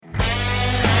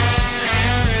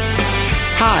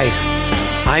Hi,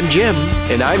 I'm Jim.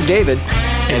 And I'm David.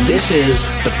 And this is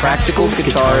the Practical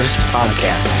Guitarist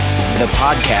Podcast. The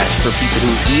podcast for people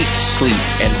who eat, sleep,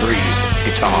 and breathe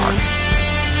guitar.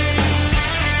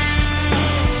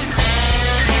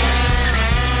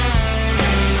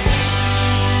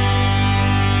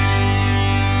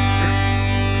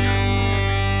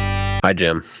 Hi,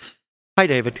 Jim. Hi,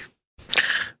 David.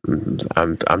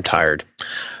 I'm tired.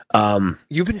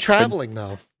 You've been traveling,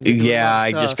 though. Yeah,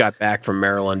 I just got back from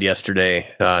Maryland yesterday,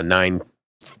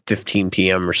 9:15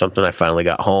 p.m. or something. I finally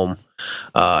got home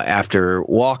after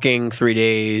walking 3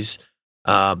 days,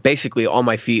 basically on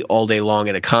my feet all day long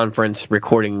at a conference,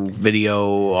 recording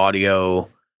video, audio,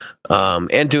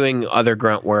 and doing other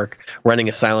grunt work, running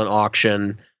a silent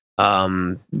auction,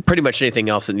 pretty much anything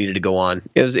else that needed to go on.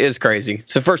 It was crazy.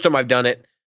 It's the first time I've done it.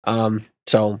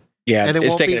 So yeah, and it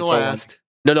it's won't be the last.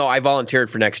 No, I volunteered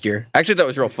for next year. Actually, that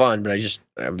was real fun, but I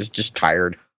was just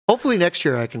tired. Hopefully next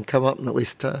year I can come up and at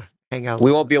least hang out.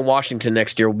 We won't be in Washington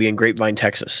next year. We'll be in Grapevine,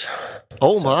 Texas.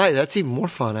 Oh my, that's even more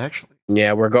fun, actually.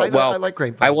 Yeah, we're going. Well, I like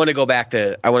Grapevine. I want to go back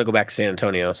to San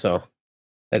Antonio, so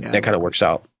that kind of works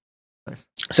out. Nice.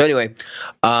 So anyway,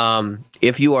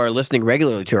 if you are listening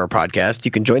regularly to our podcast,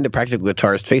 you can join the Practical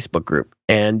Guitarist Facebook group.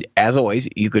 And as always,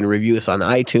 you can review us on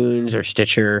iTunes or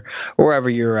Stitcher, or wherever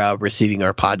you're receiving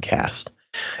our podcast.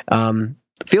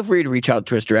 Feel free to reach out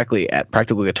to us directly at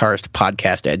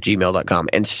practicalguitaristpodcast@gmail.com.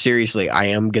 And seriously, I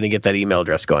am going to get that email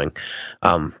address going.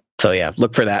 So yeah,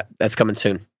 look for that. That's coming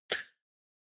soon.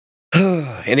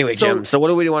 Anyway, Jim, so what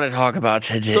do we want to talk about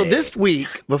today? So this week,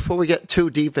 before we get too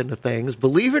deep into things,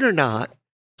 believe it or not,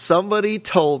 somebody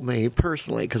told me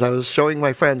personally, because I was showing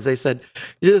my friends, they said,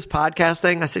 "You do this podcast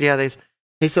thing?" I said, "Yeah." They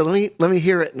said, let me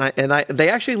hear it. And they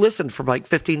actually listened for like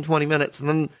 15, 20 minutes. And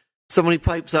then somebody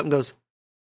pipes up and goes,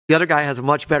 "The other guy has a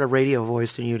much better radio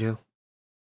voice than you do."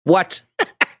 What?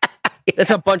 That's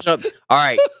a bunch of... All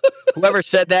right. Whoever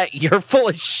said that, you're full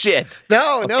of shit.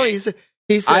 No, he said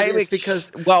it's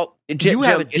because you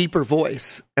have a deeper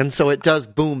voice, and so it does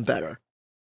boom better.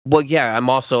 Well, yeah, I'm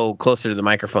also closer to the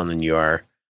microphone than you are.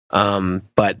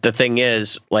 But the thing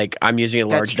is, like, I'm using a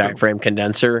large diaphragm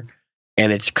condenser,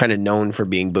 and it's kind of known for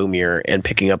being boomier and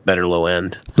picking up better low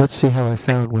end. Let's see how I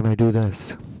sound when I do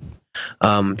this.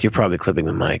 You're probably clipping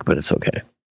the mic, but it's okay.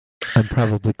 I'm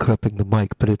probably clipping the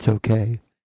mic, but it's okay.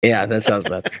 Yeah, that sounds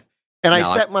better. And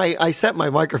I set my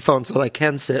microphone so I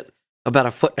can sit about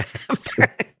a foot and a half.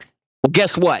 Well,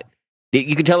 guess what?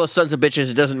 You can tell us sons of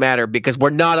bitches it doesn't matter because we're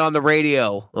not on the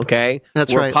radio, okay?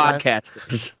 That's we're right.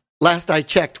 Podcasters. Last I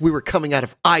checked, we were coming out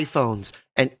of iPhones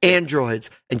and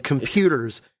Androids and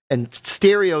computers and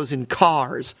stereos in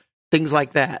cars, things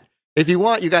like that. If you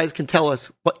want, you guys can tell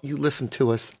us what you listen to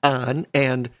us on,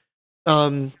 and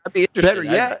I'd be interested. better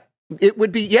yet, it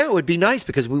would be nice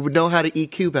because we would know how to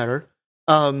EQ better.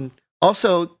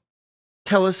 Also,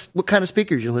 tell us what kind of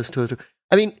speakers you listen to us through.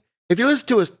 I mean, if you listen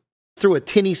to us through a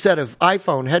tinny set of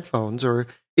iPhone headphones or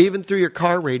even through your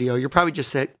car radio, you're probably just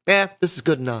saying, this is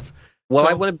good enough. Well,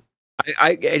 I want to.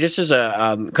 I just as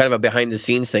a kind of a behind the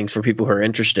scenes things for people who are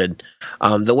interested.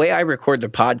 The way I record the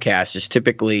podcast is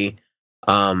typically,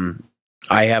 I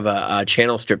have a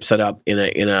channel strip set up in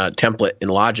a template in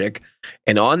Logic,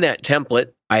 and on that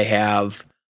template I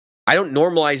don't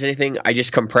normalize anything. I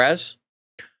just compress,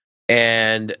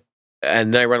 and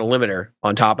then I run a limiter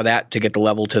on top of that to get the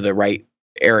level to the right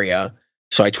area.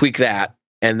 So I tweak that,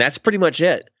 and that's pretty much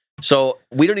it. So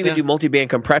we don't even do multiband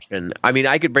compression. I mean,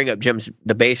 I could bring up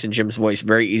the bass in Jim's voice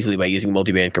very easily by using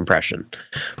multiband compression,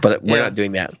 but we're not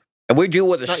doing that. And we do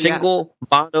with a single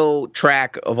mono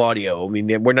track of audio. I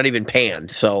mean, we're not even panned,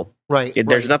 so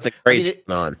there's nothing crazy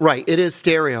going on. Right, it is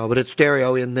stereo, but it's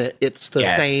stereo in that it's the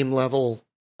same level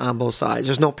on both sides.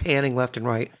 There's no panning left and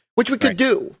right, which we could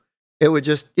do. It would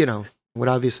just, would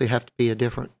obviously have to be a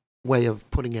different way of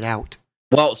putting it out.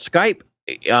 Well, Skype,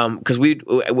 because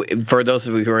for those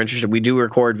of you who are interested, we do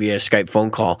record via Skype phone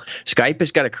call. Skype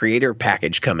has got a creator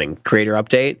package coming, creator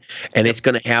update, and it's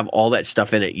going to have all that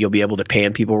stuff in it. You'll be able to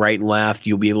pan people right and left.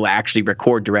 You'll be able to actually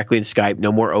record directly in Skype.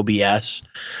 No more OBS.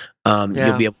 You'll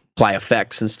be able to apply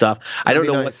effects and stuff. I don't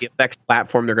know what the effects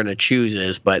platform they're going to choose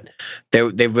is, but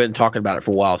they've been talking about it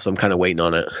for a while, so I'm kind of waiting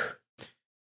on it.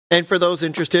 And for those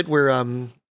interested,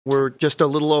 we're just a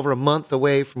little over a month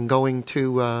away from going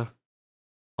to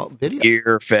video.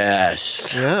 Gear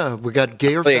Fest. Yeah, we got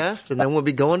Gear Fest, and then we'll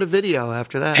be going to video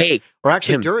after that. Hey, or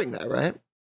actually Jim, during that, right?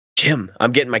 Jim,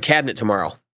 I'm getting my cabinet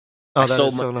tomorrow. Oh, that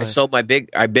is so nice. I sold my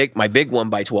big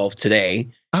 1x12 today,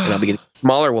 and I'll be getting a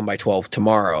smaller 1x12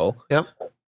 tomorrow. Yep.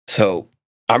 So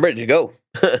I'm ready to go.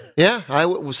 I'll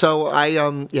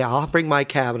bring my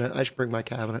cabinet. I should bring my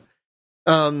cabinet.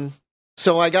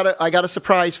 So I got a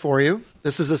surprise for you.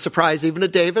 This is a surprise even to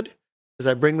David as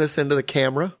I bring this into the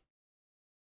camera.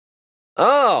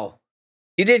 Oh,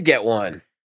 you did get one.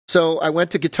 So I went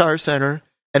to Guitar Center,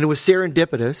 and it was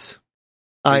serendipitous.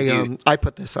 I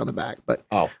put this on the back, but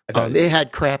it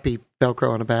had crappy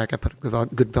Velcro on the back. I put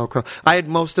good Velcro. I had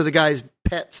most of the guy's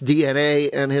pet's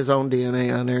DNA and his own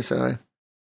DNA on there, so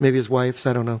maybe his wife's.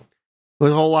 I don't know. It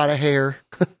was a whole lot of hair.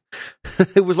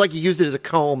 It was like he used it as a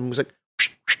comb. It was like,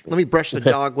 let me brush the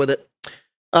dog with it.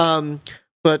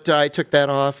 But I took that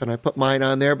off and I put mine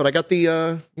on there. But I got the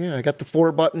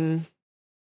 4-button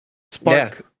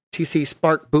Spark TC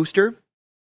Spark booster,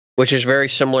 which is very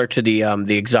similar to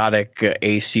the exotic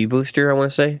AC booster, I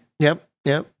want to say. Yep.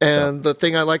 And the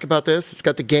thing I like about this, it's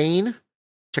got the gain, which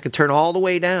I can turn all the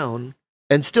way down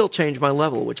and still change my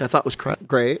level, which I thought was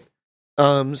great.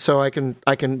 So I can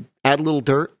add a little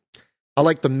dirt. I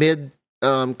like the mid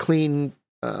clean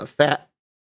fat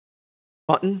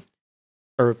button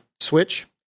or switch,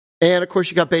 and of course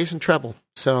you got bass and treble,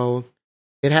 so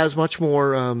it has much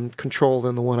more control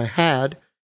than the one I had.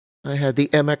 I had the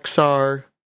MXR,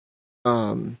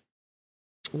 what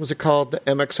was it called? The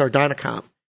MXR Dynacomp.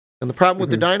 And the problem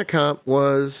with the Dynacomp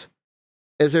was,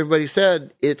 as everybody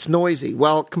said, it's noisy.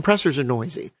 Well, compressors are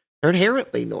noisy. They're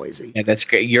inherently noisy. Yeah, that's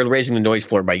great. You're raising the noise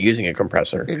floor by using a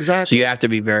compressor. Exactly. So you have to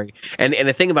be very and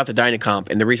the thing about the Dynacomp,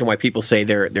 and the reason why people say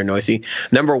they're noisy,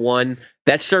 number one,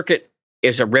 that circuit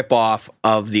is a ripoff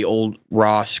of the old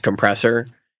Ross compressor.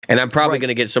 And I'm probably going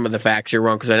to get some of the facts here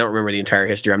wrong because I don't remember the entire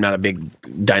history. I'm not a big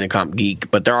Dynacomp geek,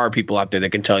 but there are people out there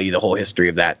that can tell you the whole history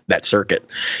of that circuit.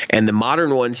 And the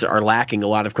modern ones are lacking a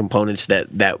lot of components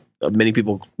that many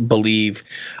people believe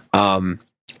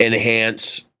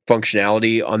enhance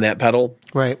functionality on that pedal.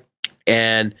 Right.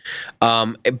 And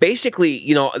basically,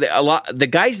 the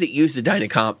guys that use the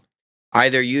Dynacomp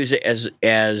either use it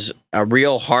as a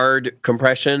real hard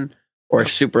compression or a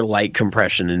super light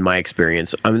compression, in my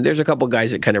experience. I mean, there's a couple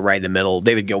guys that kind of ride the middle.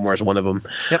 David Gilmour is one of them.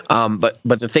 Yep.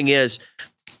 But the thing is,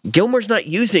 Gilmour's not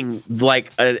using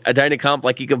like a Dynacomp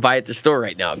like you can buy at the store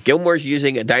right now. Gilmour's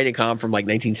using a Dynacomp from like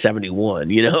 1971.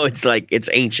 It's like it's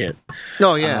ancient.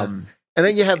 Oh yeah. And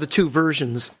then you have the two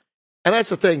versions, and that's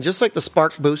the thing. Just like the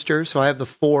Spark booster, so I have the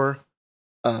four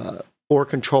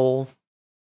control.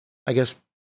 I guess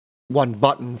one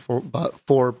button for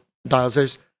four dials.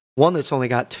 There's one that's only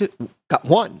got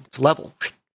one. It's level,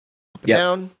 up and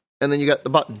down, and then you got the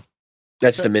button.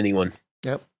 That's the mini one.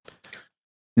 Yep.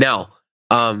 Now,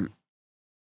 to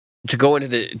go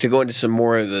into some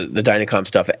more of the Dynacomp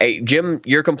stuff. Hey, Jim,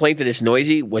 your complaint that it's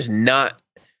noisy was not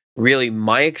really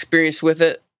my experience with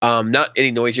it. Not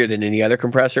any noisier than any other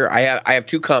compressor. I have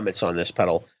two comments on this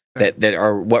pedal that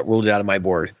are what ruled it out of my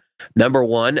board. Number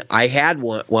one, I had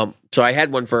one. Well, so I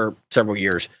had one for several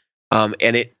years. And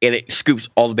it scoops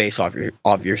all the bass off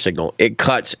your signal. It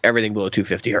cuts everything below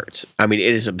 250 hertz. I mean,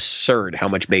 it is absurd how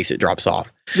much bass it drops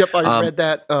off. Yep, I read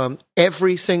that.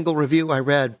 Every single review I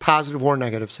read, positive or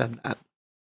negative, said that.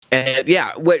 And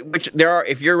yeah, which there are.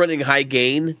 If you're running high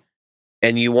gain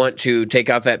and you want to take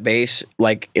out that bass,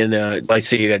 like let's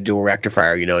say you got a dual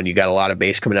rectifier, and you got a lot of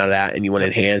bass coming out of that, and you want to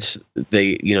enhance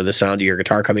the sound of your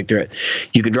guitar coming through it,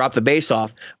 you can drop the bass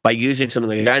off by using something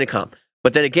like a Dynacomp.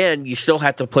 But then again, you still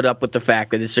have to put up with the fact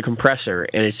that it's a compressor,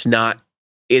 and it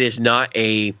is not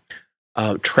a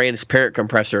transparent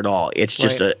compressor at all. It's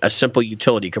just a simple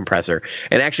utility compressor.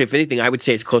 And actually, if anything, I would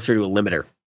say it's closer to a limiter.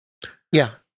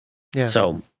 Yeah.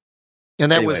 So,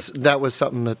 and that was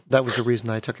something that was the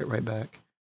reason I took it right back.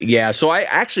 Yeah. So I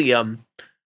actually,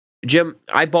 Jim,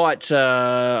 I bought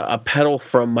a pedal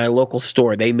from my local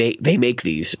store. They make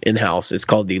these in house. It's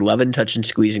called the Levin Touch and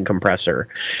Squeezing compressor,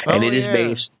 and it is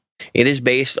based. It is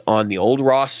based on the old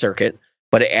Ross circuit,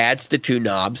 but it adds the two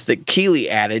knobs that Keeley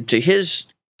added to his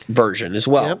version as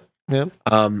well. Yep.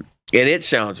 And it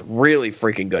sounds really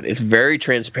freaking good. It's very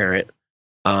transparent.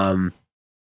 And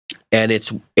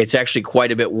it's actually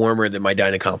quite a bit warmer than my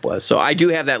Dynacomp was. So I do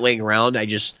have that laying around. I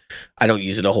don't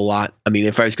use it a whole lot. I mean,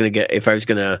 if I was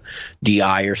gonna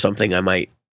DI or something, I might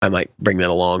bring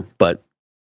that along, but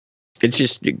it's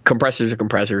just compressors are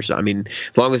compressors. I mean,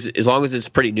 as long as it's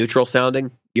pretty neutral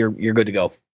sounding, you're good to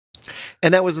go.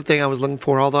 And that was the thing I was looking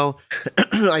for. Although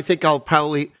I think I'll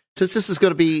probably, since this is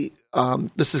going to be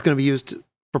used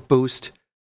for boost.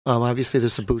 Obviously,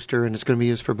 there's a booster, and it's going to be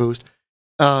used for boost.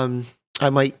 I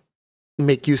might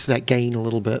make use of that gain a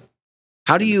little bit.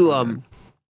 How do you,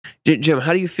 Jim?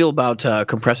 How do you feel about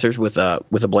compressors with a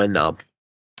blend knob?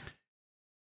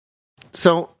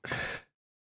 So.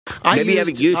 Maybe you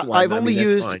haven't used one. I've only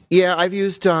used, I've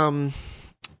used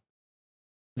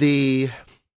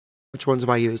which ones have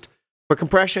I used? For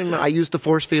compression, I used the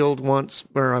force field once,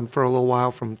 for a little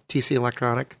while from TC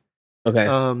Electronic. Okay.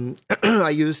 I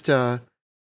used the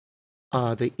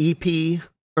EP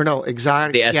or no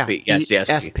exotic The SP, yes, the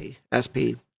SP.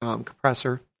 SP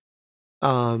compressor,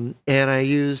 and I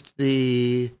used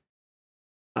the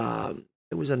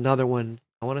it was another one.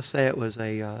 I want to say it was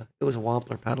a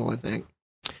Wampler pedal, I think.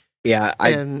 Yeah,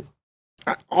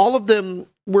 all of them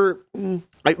were.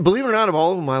 Believe it or not, of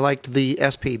all of them, I liked the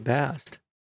SP best.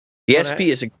 The SP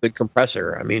is a good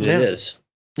compressor. I mean, it is.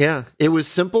 Yeah, it was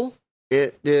simple.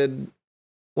 It did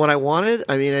what I wanted.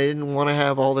 I mean, I didn't want to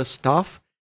have all this stuff.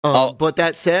 But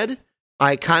that said,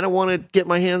 I kind of want to get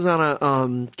my hands on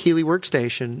a Keeley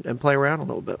workstation and play around a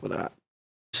little bit with that.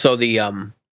 So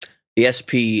the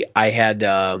SP, I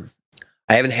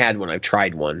haven't had one. I've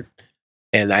tried one,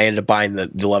 and I ended up buying the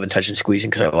Love and Touch and Squeezing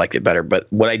because I liked it better. But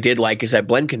what I did like is that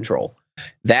blend control.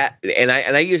 That and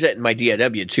I use it in my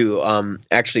DAW too.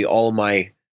 Actually, all of my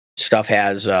stuff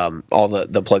has all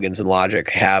the plugins in Logic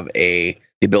have the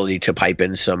ability to pipe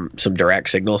in some direct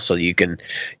signal so that you can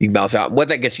bounce out. And what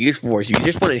that gets used for is you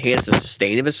just want to enhance the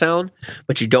sustain of a sound,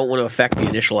 but you don't want to affect the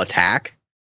initial attack.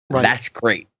 Right. That's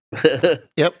great.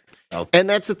 Yep. Oh. And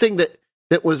that's the thing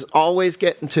that was always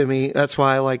getting to me. That's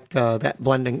why I like that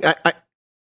blending.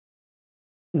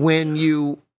 When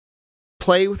you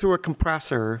play through a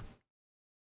compressor,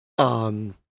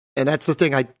 and that's the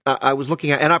thing I was looking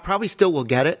at, and I probably still will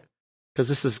get it because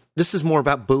this is more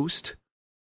about boost.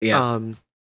 Yeah. And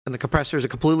the compressor is a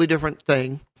completely different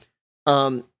thing.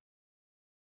 The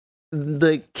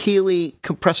Keeley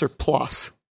Compressor Plus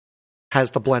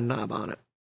has the blend knob on it.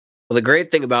 Well, the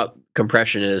great thing about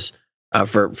compression is,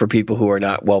 for people who are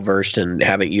not well versed and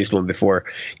haven't used one before,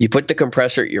 you put the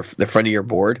compressor at the front of your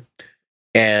board,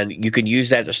 and you can use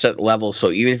that to set levels.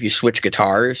 So even if you switch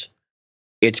guitars,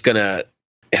 it's gonna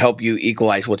help you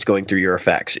equalize what's going through your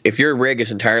effects. If your rig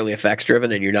is entirely effects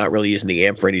driven and you're not really using the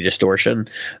amp for any distortion,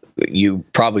 you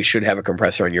probably should have a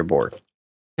compressor on your board.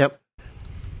 Yep.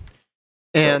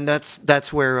 And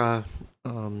that's where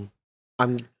I'm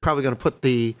probably going to put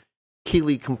the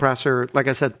Keeley compressor. Like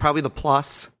I said, probably the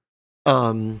Plus.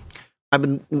 I've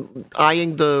been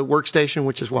eyeing the workstation,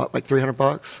 which is like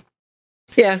 $300.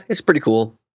 Yeah, it's pretty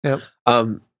cool. Yep.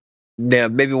 Yeah,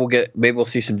 maybe we'll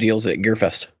see some deals at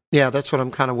GearFest. Yeah, that's what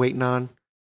I'm kind of waiting on.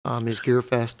 Is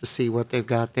GearFest to see what they've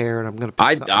got there, and I'm going to.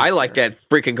 I like that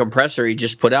freaking compressor he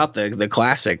just put out, the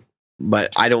classic,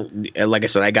 but I don't. Like I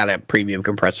said, I got a premium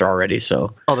compressor already,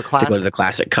 so the classic. To go to the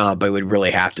classic comp, it would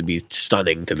really have to be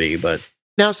stunning to me. But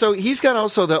now, so he's got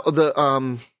also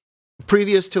the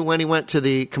previous to when he went to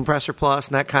the Compressor Plus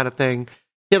and that kind of thing.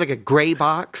 He had like a gray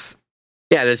box.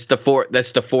 Yeah, that's the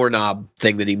four knob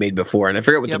thing that he made before, and I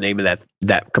forget what the name of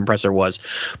that compressor was.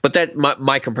 But that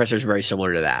my compressor is very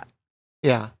similar to that.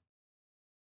 Yeah,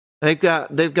 they've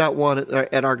got one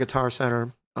at our Guitar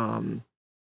Center, and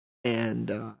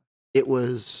it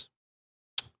was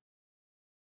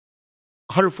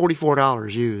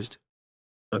 $144 used.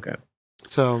 Okay,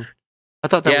 so I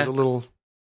thought that was a little.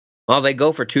 Well, they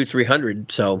go for $200-300,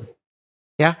 so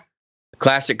yeah.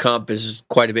 Classic comp is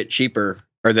quite a bit cheaper.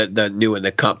 Or the new one,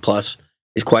 the Comp Plus,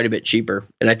 is quite a bit cheaper,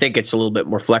 and I think it's a little bit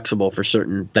more flexible for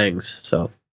certain things.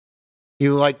 So,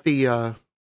 you like the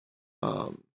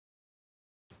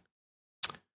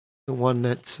one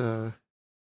that's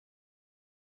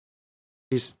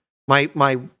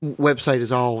my website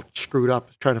is all screwed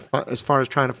up as far as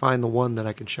trying to find the one that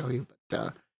I can show you.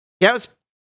 But yeah, it's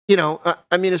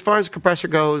I mean, as far as the compressor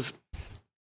goes,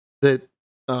 the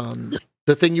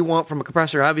thing you want from a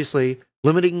compressor, obviously,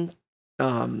 limiting.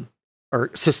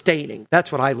 Or sustaining.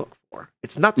 That's what I look for.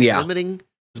 It's not the limiting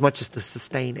as much as the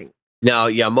sustaining. No,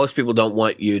 yeah, most people don't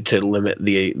want you to limit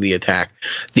the attack.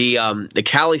 The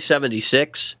Cali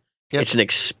 76, it's an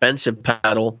expensive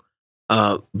pedal,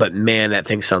 but man, that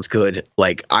thing sounds good.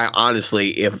 Like I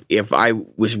honestly, if I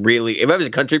was a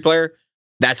country player,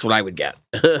 that's what I would get.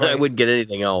 Right. I wouldn't get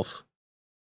anything else.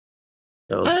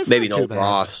 So maybe no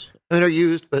Ross. I mean, they're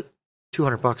used, but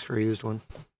 $200 for a used one.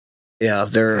 Yeah,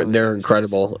 they're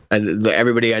incredible, and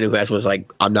everybody I knew who has was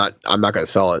like, I'm not going to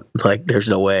sell it. Like, there's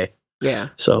no way. Yeah.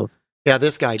 So. Yeah,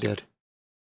 this guy did.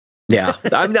 Yeah,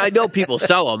 I know people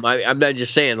sell them. I'm not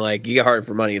just saying like you get hard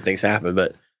for money if things happen,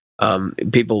 but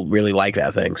people really like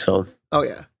that thing. So. Oh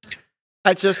yeah,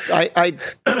 it's just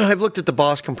I've looked at the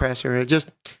Boss compressor. And it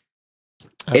just.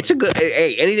 It's a good.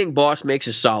 Hey, anything Boss makes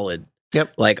is solid.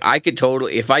 Yep. Like I could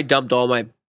totally, if I dumped all my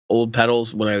old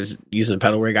pedals when I was using a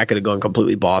pedal rig, I could have gone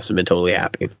completely Boss and been totally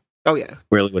happy. Oh yeah,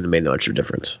 really wouldn't have made much of a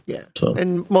difference. Yeah, so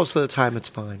and most of the time it's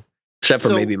fine, except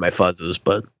for maybe my fuzzes.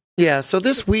 But yeah, so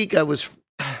this week I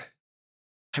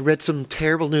read some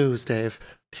terrible news, Dave.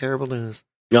 Terrible news.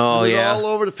 Oh, it was yeah. all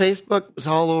over the Facebook. It was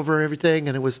all over everything,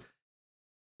 and it was.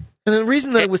 And the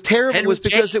reason that it was terrible Henry was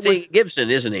because it was Gibson,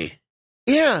 isn't he?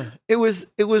 Yeah, it was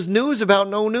news about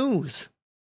no news.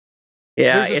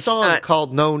 Yeah, There's a song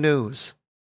called "No News,"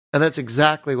 and that's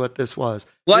exactly what this was.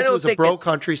 Well, this was a bro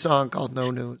country song called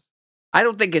 "No News." I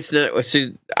don't think it's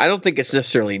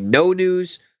necessarily no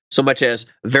news so much as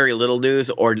very little news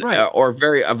or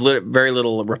very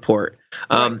little report.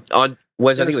 I think it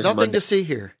was nothing Monday. to see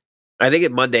here. I think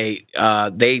it Monday. I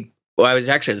was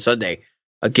actually on Sunday.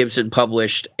 Gibson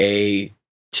published a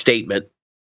statement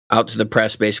out to the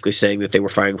press, basically saying that they were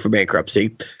filing for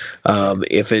bankruptcy.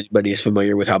 If anybody is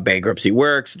familiar with how bankruptcy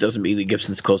works, it doesn't mean that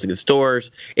Gibson's closing its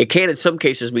doors. It can, in some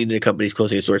cases, mean that a company's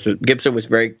closing its doors. But Gibson was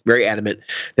very, very adamant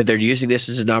that they're using this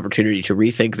as an opportunity to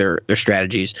rethink their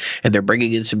strategies, and they're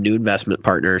bringing in some new investment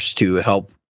partners to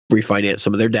help refinance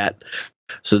some of their debt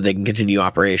so that they can continue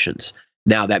operations.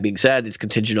 Now, that being said, it's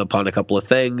contingent upon a couple of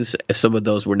things. Some of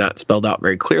those were not spelled out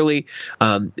very clearly.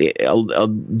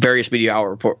 Various media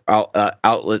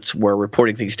outlets were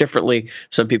reporting things differently.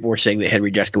 Some people were saying that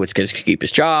Henry Jeskowitz could keep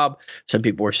his job. Some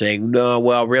people were saying, no,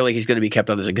 well, really, he's going to be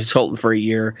kept on as a consultant for a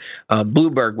year.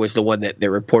 Bloomberg was the one that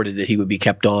reported that he would be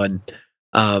kept on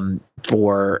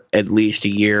for at least a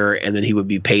year, and then he would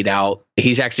be paid out.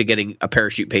 He's actually getting a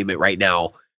parachute payment right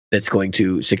now that's going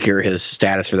to secure his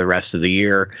status for the rest of the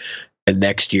year. And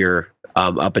next year,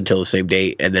 up until the same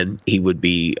date, and then he would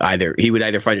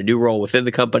either find a new role within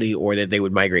the company or that they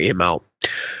would migrate him out.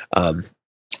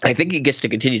 I think he gets to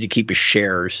continue to keep his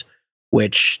shares,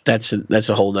 which that's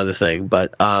a whole nother thing.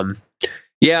 But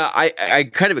yeah, I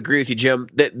kind of agree with you, Jim.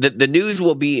 The news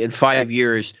will be in 5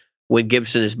 years when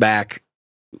Gibson is back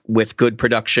with good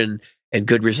production and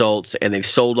good results, and they've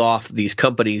sold off these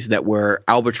companies that were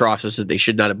albatrosses that they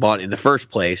should not have bought in the first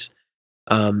place.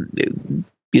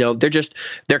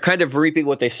 They're kind of reaping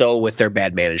what they sow with their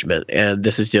bad management. And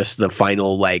this is just the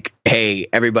final, hey,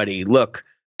 everybody, look,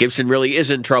 Gibson really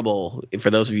is in trouble, for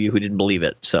those of you who didn't believe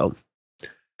it. So,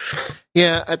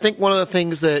 yeah, I think one of the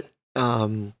things that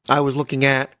I was looking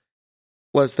at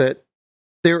was that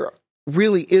there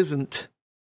really isn't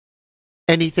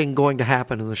anything going to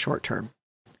happen in the short term.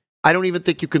 I don't even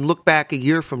think you can look back a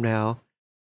year from now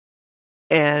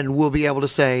and we'll be able to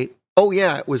say, oh,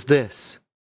 yeah, it was this.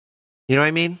 You know what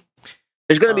I mean?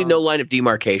 There's going to be no line of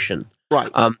demarcation.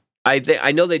 Right.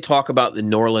 I know they talk about the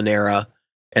Norlin era,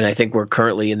 and I think we're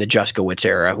currently in the Jeskowitz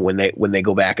era when they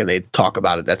go back and they talk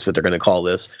about it. That's what they're going to call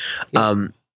this. Yeah.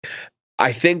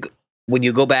 I think when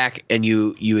you go back and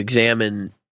you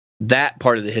examine that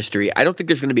part of the history, I don't think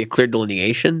there's going to be a clear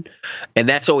delineation, and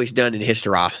that's always done in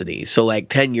historicity. So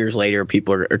 10 years later,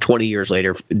 or 20 years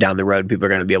later down the road, people are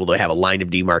going to be able to have a line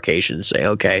of demarcation and say,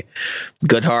 okay,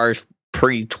 Goodhar's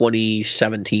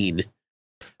pre-2017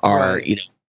 are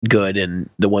good, and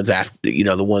the ones after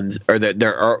the ones or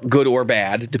there are good or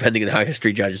bad depending on how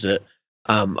history judges it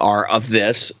are of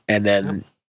this, and then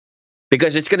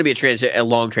because it's going to be a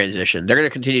long transition, they're going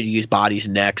to continue to use bodies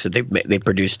and necks that they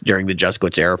produced during the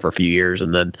Jeskowitz era for a few years,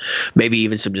 and then maybe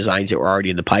even some designs that were already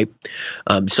in the pipe.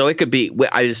 So it could be,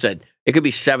 I just said, it could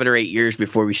be 7 or 8 years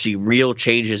before we see real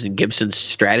changes in Gibson's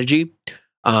strategy.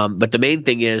 But the main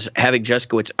thing is having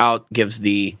Jeskowitz out gives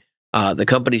the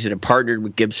companies that have partnered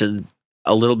with Gibson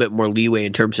a little bit more leeway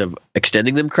in terms of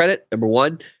extending them credit, number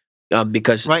one,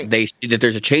 because they see that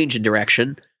there's a change in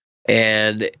direction,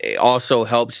 and it also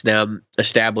helps them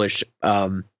establish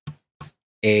I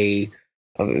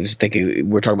was thinking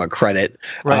we're talking about credit.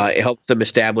 Right. It helps them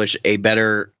establish a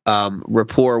better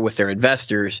rapport with their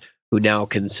investors, who now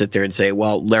can sit there and say,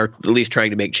 well, they're at least trying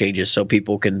to make changes so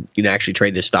people can actually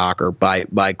trade the stock or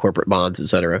buy corporate bonds, et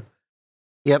cetera.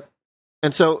 Yep.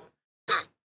 And so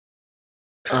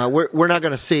we're not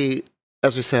going to see,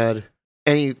 as we said,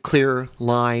 any clear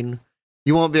line.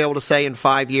 You won't be able to say in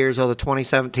 5 years, the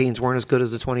 2017s weren't as good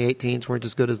as the 2018s, weren't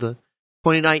as good as the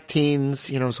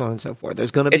 2019s, so on and so forth.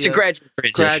 There's going to be a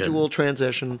gradual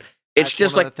transition. It's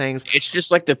just like things. It's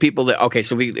just like the people that. Okay,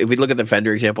 so if we look at the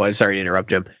Fender example, I'm sorry to interrupt,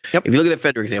 Jim. Yep. If you look at the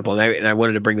Fender example, and I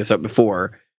wanted to bring this up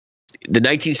before, the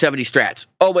 1970 Strats.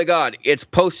 Oh my God, it's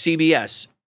post CBS.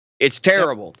 It's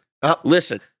terrible. Yep.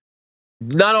 Listen,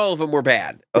 not all of them were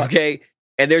bad. Okay,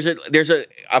 and there's a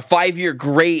 5-year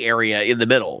gray area in the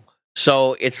middle.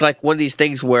 So it's like one of these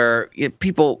things where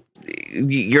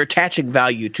you're attaching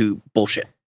value to bullshit.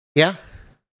 Yeah,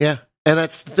 and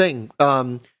that's the thing.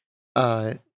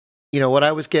 What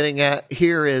I was getting at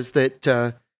here is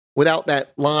that without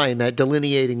that line, that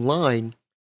delineating line,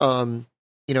 what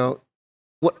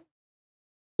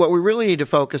we really need to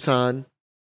focus on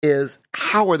is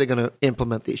how are they going to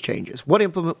implement these changes? What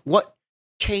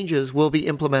changes will be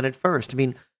implemented first? I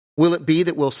mean, will it be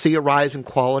that we'll see a rise in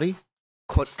quality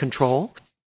control?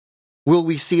 Will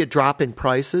we see a drop in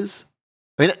prices?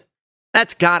 I mean,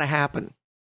 that's got to happen.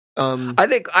 I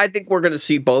think we're going to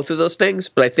see both of those things,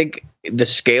 but I think the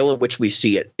scale at which we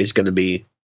see it is going to be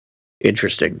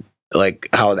interesting, like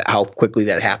how quickly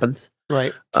that happens.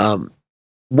 Right.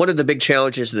 One of the big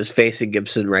challenges that's facing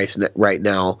Gibson right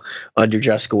now under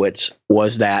Juskowitz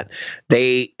was that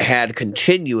they had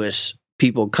continuous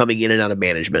people coming in and out of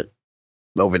management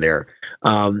over there.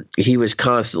 He was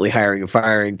constantly hiring and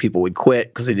firing. People would quit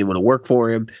because they didn't want to work for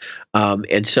him.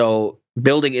 And so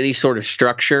building any sort of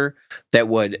structure that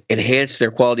would enhance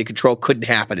their quality control couldn't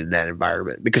happen in that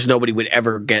environment because nobody would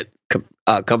ever get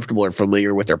comfortable or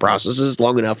familiar with their processes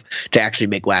long enough to actually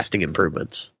make lasting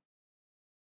improvements.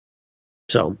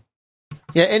 So,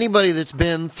 yeah, anybody that's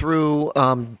been through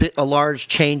a large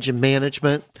change in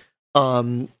management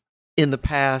in the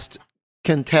past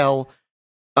can tell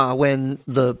when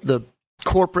the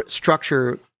corporate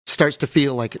structure starts to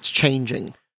feel like it's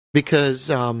changing. Because,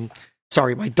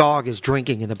 sorry, my dog is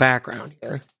drinking in the background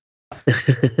here.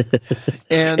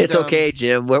 And it's okay,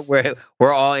 Jim. We're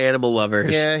all animal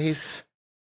lovers. Yeah, he's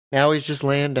just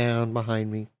laying down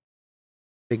behind me,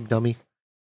 big dummy.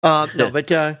 No,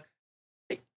 but.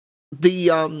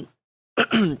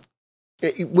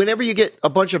 Whenever you get a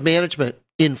bunch of management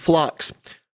in flux,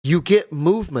 you get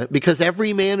movement because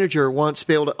every manager wants to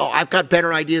be able to, I've got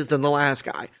better ideas than the last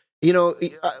guy. You know,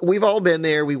 we've all been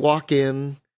there. We walk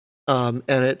in, and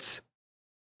it's,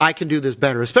 I can do this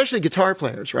better, especially guitar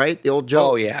players, right? The old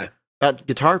joke. Oh, yeah. About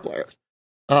guitar players.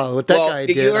 What that guy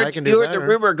did, I can do better. There's a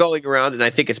rumor going around, and I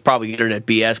think it's probably internet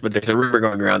BS, but there's a rumor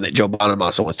going around that Joe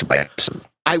Bonamassa wants to buy Epson.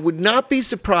 I would not be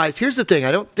surprised. Here's the thing.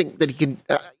 I don't think that he can,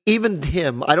 even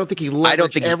him, I don't think he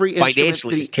leverages every instrument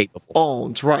that he capable.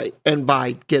 Owns, right, and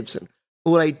buy Gibson.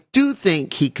 But what I do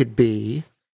think he could be,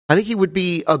 I think he would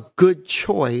be a good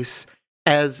choice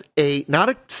as not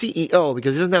a CEO,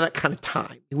 because he doesn't have that kind of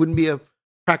time. He wouldn't be a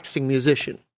practicing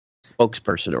musician.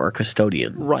 Spokesperson or a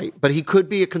custodian. Right, but he could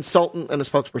be a consultant and a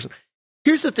spokesperson.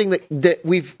 Here's the thing that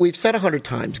we've said 100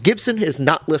 times. Gibson is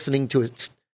not listening to its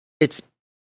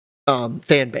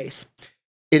fan base.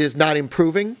 It is not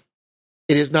improving.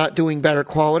 It is not doing better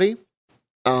quality.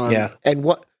 And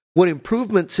what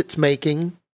improvements it's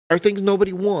making are things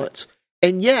nobody wants.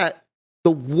 And yet,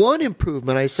 the one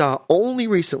improvement I saw only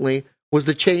recently was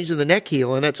the change in the neck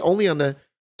heel, and that's only on the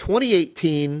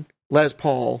 2018 Les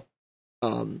Paul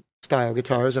style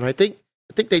guitars, and I think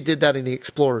they did that in the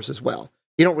Explorers as well.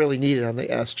 You don't really need it on the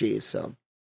SGs, so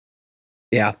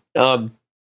yeah. I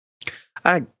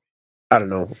don't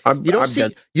know. I'm done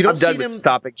with this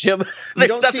topic, Jim.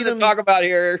 There's nothing to talk about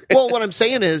here. Well, what I'm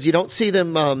saying is, you don't see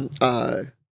them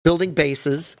building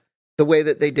bases the way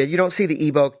that they did. You don't see the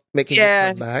Evo making a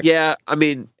comeback. Yeah, I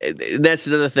mean, that's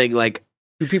another thing. Like,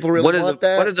 do people really want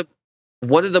that?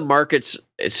 One of the markets,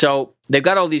 so they've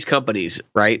got all these companies,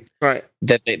 right? Right.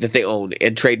 That they own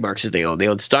and trademarks that they own. They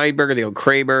own Steinberger, they own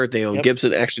Kramer, they own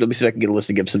Gibson. Actually, let me see if I can get a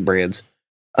list of Gibson brands,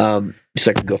 so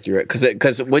I can go through it.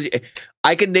 Because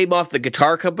I can name off the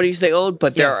guitar companies they own,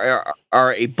 but there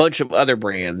are a bunch of other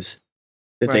brands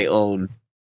that they own.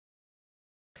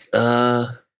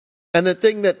 And the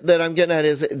thing that I'm getting at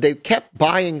is they kept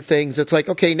buying things. It's like,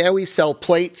 okay, now we sell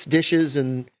plates, dishes,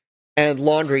 and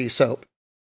laundry soap.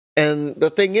 And the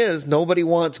thing is, nobody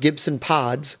wants Gibson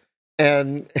pods,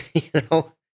 and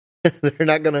they're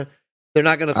not gonna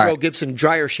throw Gibson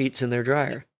dryer sheets in their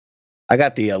dryer. I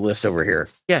got the list over here.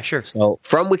 Yeah, sure. So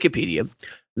from Wikipedia,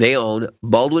 they own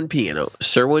Baldwin Piano,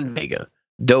 Serwin Vega,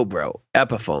 Dobro,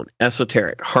 Epiphone,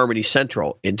 Esoteric, Harmony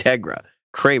Central, Integra,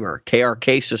 Kramer,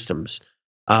 KRK Systems,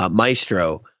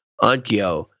 Maestro,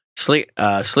 Onkyo,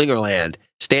 Slingerland,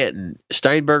 Stanton,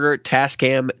 Steinberger,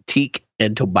 Tascam, Teak,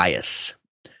 and Tobias.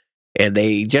 And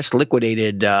they just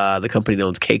liquidated the company that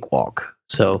owns Cakewalk.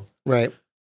 So right.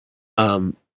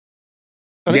 I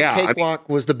think Cakewalk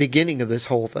was the beginning of this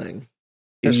whole thing.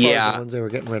 As far as the ones they were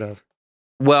getting rid of.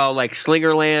 Well, like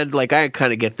Slingerland, like I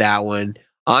kind of get that one.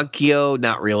 Onkyo,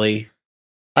 not really.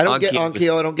 I don't get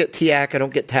Onkyo. I don't get TIAC. I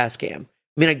don't get Tascam.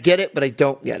 I mean, I get it, but I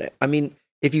don't get it. I mean,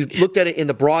 if you looked at it in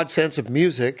the broad sense of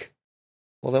music,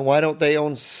 well, then why don't they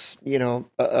own,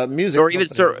 a music? Or even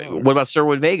what about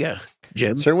Serwin Vega,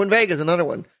 Jim? Serwin Vega is another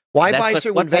one. Why buy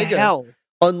Serwin Vega? Hell?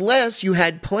 Unless you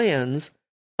had plans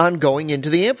on going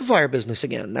into the amplifier business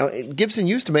again. Now, Gibson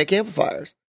used to make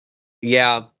amplifiers.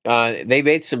 Yeah, they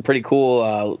made some pretty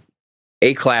cool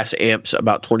A-class amps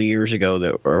about 20 years ago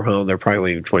they're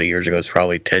probably even 20 years ago. It's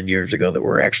probably 10 years ago that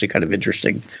were actually kind of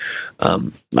interesting.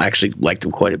 I actually liked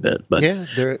them quite a bit. But yeah,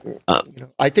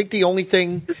 I think the only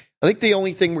thing we're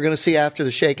going to see after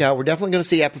the shakeout, we're definitely going to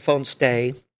see Epiphone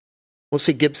stay. We'll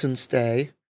see Gibson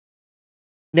stay.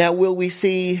 Now, will we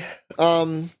see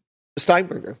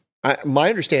Steinberger? My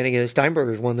understanding is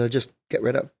Steinberger is one they'll just get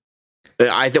rid of.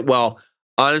 I think, well,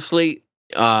 honestly,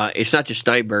 it's not just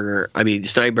Steinberger. I mean,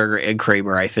 Steinberger and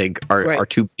Kramer, I think, are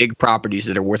two big properties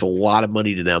that are worth a lot of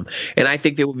money to them. And I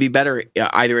think they would be better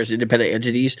either as independent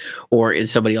entities or in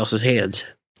somebody else's hands.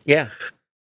 Yeah.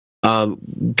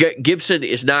 Gibson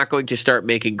is not going to start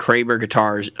making Kramer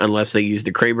guitars unless they use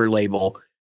the Kramer label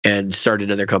and start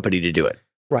another company to do it.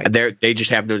 Right. They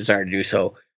just have no desire to do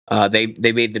so.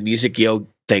 They made the Music Yo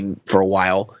thing for a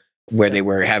while, where they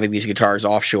were having these guitars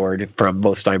offshored from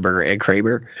both Steinberger and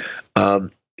Kramer. My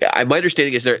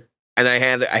understanding is that, and I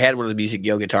had one of the Music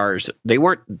Yo guitars. They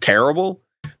weren't terrible,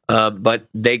 but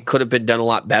they could have been done a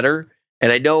lot better.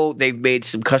 And I know they've made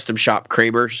some custom shop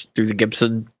Kramers through the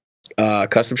Gibson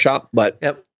custom shop. But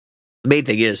the main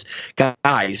thing is,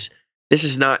 guys, this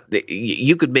is not.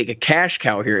 You could make a cash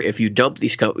cow here if you dump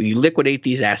these, you liquidate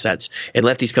these assets and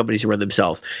let these companies run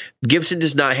themselves. Gibson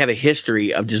does not have a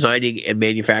history of designing and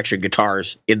manufacturing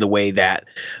guitars in the way that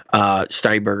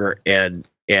Steinberger and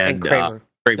Kramer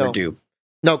do.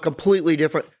 No, completely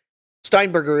different.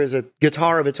 Steinberger is a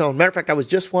guitar of its own. Matter of fact, I was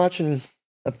just watching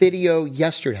a video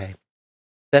yesterday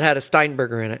that had a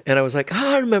Steinberger in it, and I was like,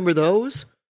 I remember those.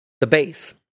 The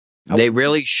bass. They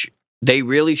really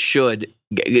should.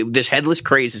 This headless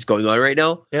craze that's going on right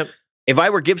now. Yep. If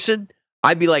I were Gibson,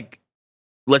 I'd be like,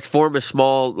 let's form a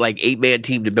small 8-man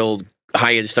team to build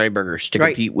high-end Steinbergers to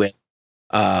compete with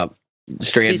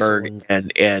Strandberg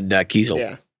and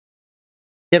Kiesel.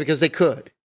 Yeah, because they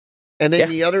could. And then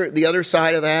the other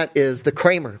side of that is the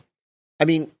Kramer. I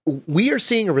mean, we are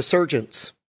seeing a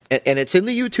resurgence, and it's in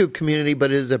the YouTube community,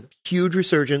 but it is a huge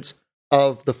resurgence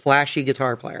of the flashy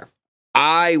guitar player.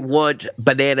 I want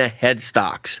banana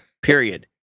headstocks. Period.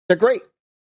 They're great.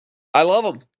 I love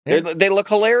them. Yeah. They look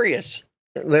hilarious.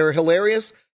 They're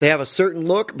hilarious. They have a certain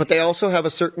look, but they also have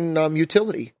a certain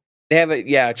utility. They have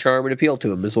a charm and appeal to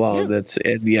them as well. Yeah.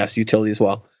 Yes, utility as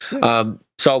well. Yeah.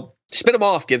 So spin them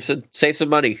off, Gibson. Save some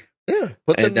money. Yeah,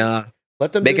 let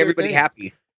them make everybody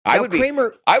happy. Now, I would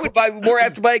buy more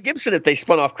after buy a Gibson if they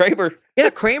spun off Kramer. Yeah,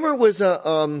 Kramer was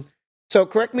a. So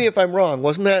correct me if I'm wrong.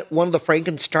 Wasn't that one of the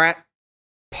Frankenstrat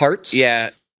parts? Yeah.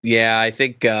 I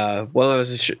think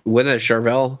was it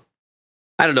Charvel?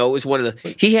 I don't know. It was one of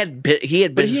the. He had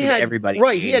business with everybody.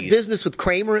 Right. He had business with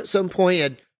Kramer at some point. He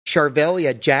had Charvel. He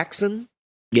had Jackson.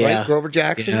 Yeah. Right? Grover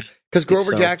Jackson. Because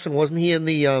Grover Jackson, wasn't he in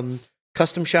the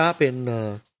custom shop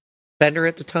in Fender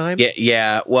at the time?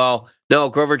 Yeah. Well, no.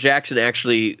 Grover Jackson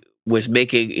actually was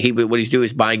making. What he's doing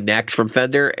is buying necks from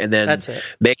Fender and then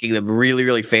making them really,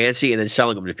 really fancy and then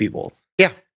selling them to people.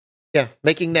 Yeah.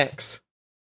 Making necks.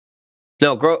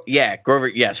 No, Grover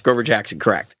Jackson,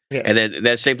 correct. Yeah. And then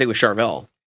that same thing with Charvel.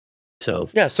 So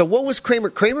so what was Kramer?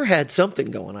 Kramer had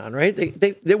something going on, right?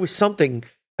 There was something.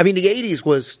 I mean, the 80s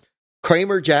was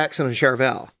Kramer, Jackson, and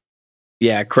Charvel.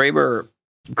 Yeah, Kramer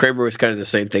was kind of the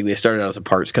same thing. They started out as a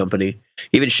parts company.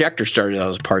 Even Schecter started out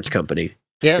as a parts company.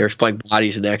 Yeah, they were supplying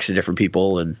bodies and necks to different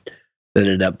people, and then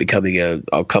ended up becoming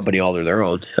a company all of their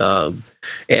own.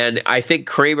 And I think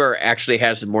Kramer actually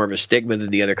has more of a stigma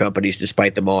than the other companies,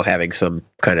 despite them all having some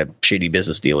kind of shady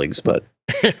business dealings. But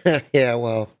yeah,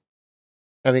 well,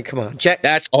 I mean, come on,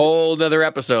 that's a whole nother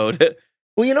episode.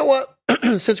 Well, you know what?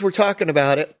 Since we're talking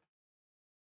about it,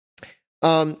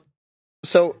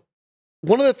 so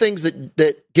one of the things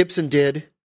that Gibson did,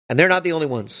 and they're not the only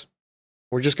ones.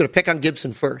 We're just going to pick on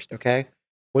Gibson first, okay?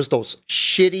 Was those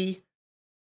shitty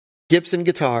Gibson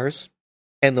guitars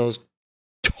and those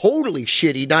totally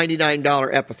shitty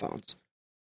 $99 Epiphones.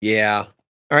 Yeah.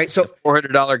 All right, so the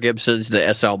 $400 Gibsons,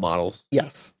 the SL models.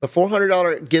 Yes, the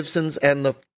 $400 Gibsons and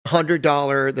the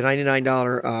 $100, the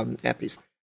 $99 Epis.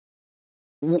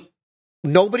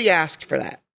 Nobody asked for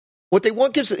that. What they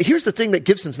want Gibson. Here's the thing that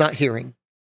Gibson's not hearing.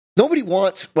 Nobody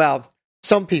wants. Well,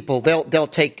 some people they'll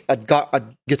take a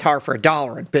guitar for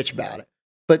 $1 and bitch about it.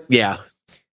 But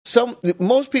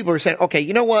most people are saying, okay,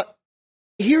 you know what?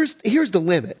 Here's the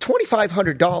limit.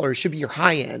 $2,500 should be your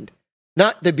high end,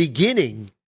 not the beginning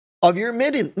of your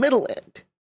middle end.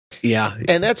 Yeah,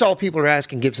 and that's all people are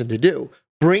asking Gibson to do.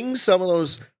 Bring some of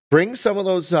those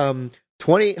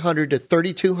 $2,800 to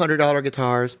 $3,200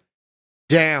 guitars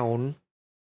down.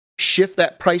 Shift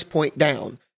that price point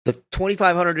down. The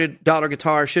 $2,500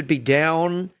 guitar should be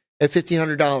down at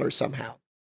 $1,500 somehow,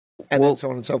 and then so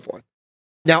on and so forth.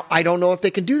 Now, I don't know if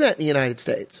they can do that in the United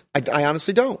States. I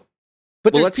honestly don't.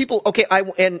 But there's people. Okay,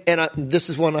 this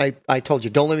is one I told you.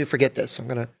 Don't let me forget this. I'm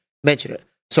going to mention it.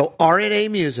 So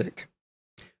RNA Music.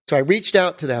 So I reached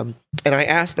out to them and I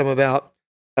asked them about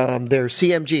their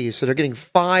CMGs. So they're getting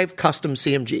 5 custom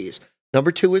CMGs.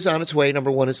 Number 2 is on its way.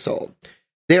 Number 1 is sold.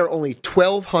 They are only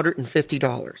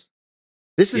 $1,250.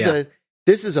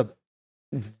 This is a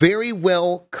very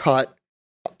well cut,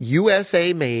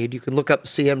 USA made. You can look up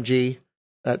CMG.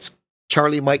 That's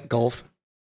Charlie Mike Golf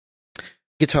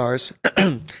guitars.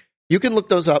 You can look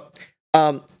those up.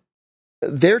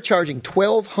 They're charging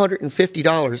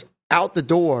 $1,250 out the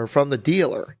door from the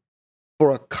dealer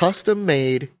for a custom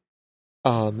made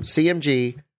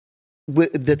CMG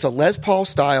that's a Les Paul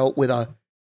style with a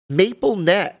maple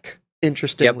neck.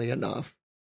 Interestingly enough,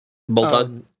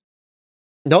 bolt-on.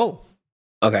 No.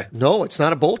 Okay. No, it's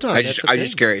not a bolt-on. I'm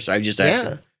just curious. I just asked.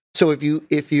 Yeah. So if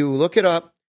you look it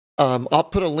up, I'll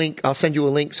put a link. I'll send you a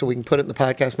link so we can put it in the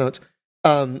podcast notes.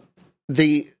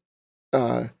 The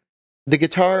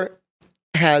guitar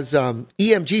has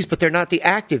EMGs, but they're not the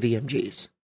active EMGs.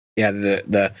 Yeah,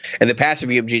 the passive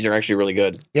EMGs are actually really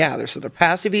good. Yeah, they're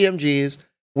passive EMGs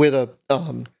with a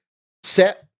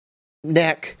set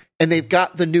neck, and they've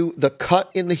got the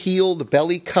cut in the heel, the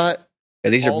belly cut. Yeah,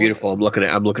 these are beautiful. I'm looking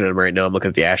at them right now. I'm looking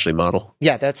at the Ashley model.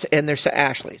 Yeah, there's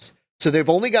Ashley's. So they've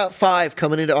only got 5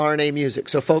 coming into RNA Music.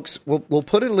 So folks, we'll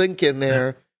put a link in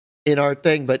there in our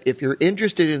thing. But if you're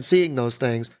interested in seeing those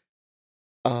things,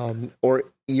 or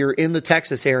you're in the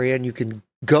Texas area and you can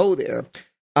go there,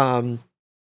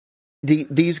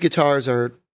 these guitars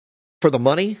are for the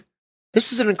money.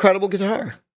 This is an incredible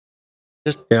guitar.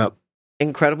 Just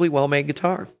incredibly well made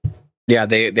guitar. Yeah,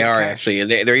 they are actually, and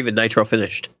they're even nitro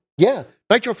finished. Yeah,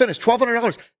 nitro finished,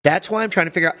 $1,200. That's why I'm trying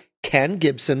to figure out, can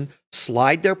Gibson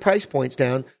slide their price points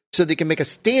down so they can make a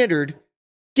standard?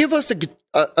 Give us a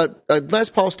Les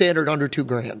Paul standard under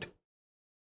 $2,000.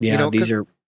 Yeah, these are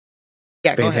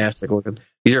fantastic looking.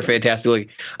 These are fantastic looking.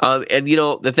 And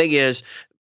the thing is,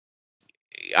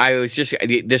 I was just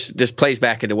this plays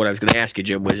back into what I was going to ask you,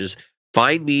 Jim. Was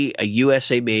find me a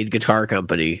USA made guitar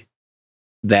company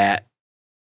that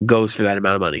goes for that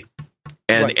amount of money,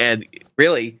 and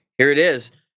really. Here it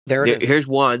is. Here's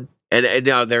one. And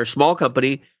now they're a small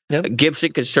company. Yep.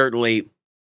 Gibson can certainly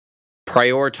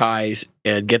prioritize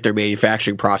and get their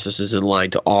manufacturing processes in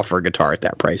line to offer a guitar at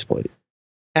that price point.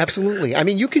 Absolutely. I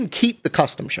mean, you can keep the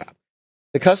custom shop.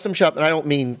 The custom shop, and I don't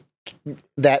mean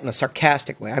that in a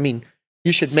sarcastic way. I mean,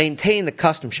 you should maintain the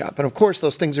custom shop. And of course,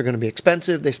 those things are going to be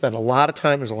expensive. They spend a lot of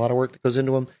time. There's a lot of work that goes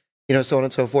into them, so on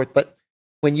and so forth. But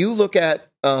when you look at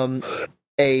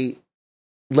a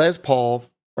Les Paul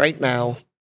right now,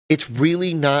 it's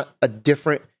really not a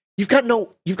different. You've got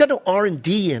no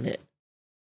R&D in it.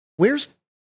 Where's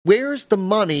the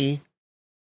money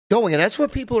going? And that's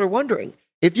what people are wondering.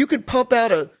 If you could pump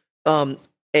out a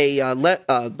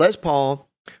Les Paul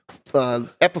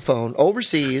Epiphone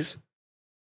overseas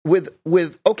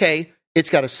with okay, it's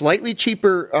got a slightly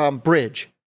cheaper bridge.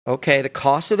 Okay, the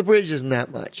cost of the bridge isn't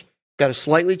that much. Got a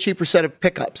slightly cheaper set of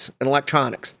pickups and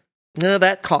electronics. No,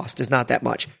 that cost is not that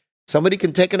much. Somebody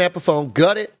can take an Epiphone,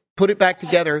 gut it, put it back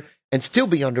together, and still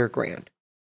be under $1,000.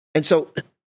 And so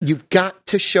you've got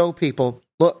to show people,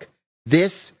 look,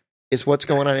 this is what's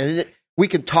going on. And we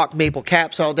can talk maple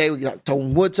caps all day. We can talk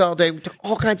woods all day. We talk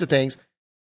all kinds of things.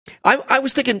 I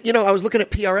was thinking, I was looking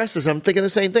at PRSs. I'm thinking the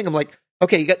same thing. I'm like,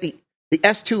 okay, you got the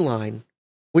S2 line,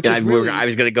 which is really, I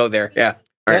was going to go there. Yeah.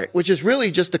 All right. Which is really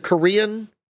just the Korean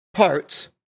parts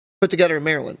put together in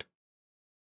Maryland.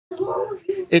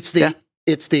 It's the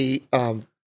 85.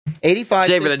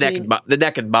 Save for the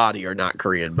neck and body are not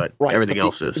Korean, but everything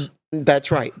else is.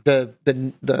 That's right. The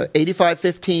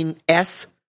 8515S,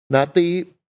 not the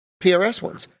PRS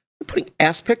ones. They're putting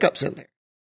S pickups in there.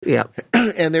 Yeah,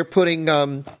 and they're putting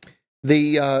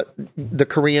the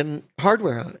Korean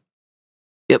hardware on it.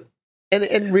 Yep.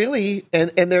 And really, and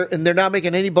they're not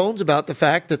making any bones about the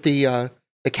fact that the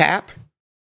cap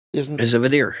is a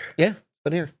veneer. Yeah,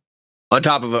 veneer. On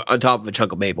top of a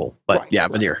chunk of maple, but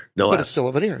veneer. No less. But it's still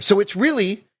a veneer. So it's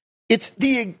really it's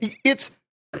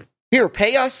here.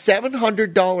 Pay us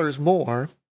 $700 more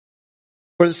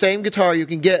for the same guitar you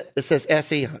can get that says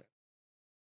SE on it.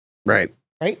 Right.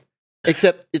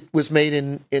 Except it was made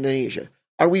in Indonesia.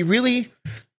 Are we really?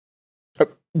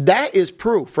 That is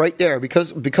proof right there,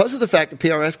 because of the fact that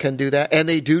PRS can do that, and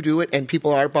they do it, and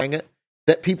people are buying it.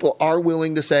 That people are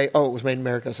willing to say, "Oh, it was made in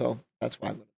America," so that's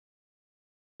why.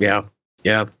 Yeah,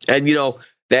 and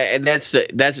that's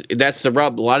the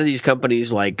rub. A lot of these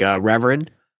companies like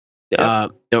Reverend,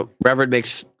 Reverend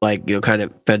makes kind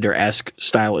of Fender-esque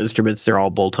style instruments. They're all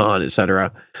bolt-on,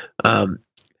 etc.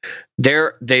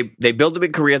 They build them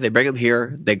in Korea, they bring them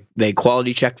here, they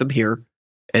quality check them here,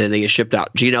 and then they get shipped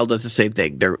out. G&L does the same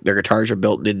thing. Their guitars are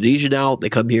built in Indonesia now. They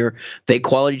come here, they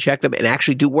quality check them, and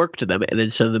actually do work to them, and then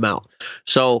send them out.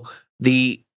 So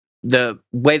the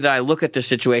way that I look at this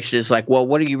situation is like, well,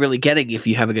 what are you really getting if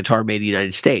you have a guitar made in the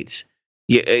United States?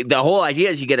 The whole idea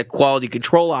is you get a quality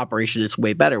control operation that's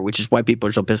way better, which is why people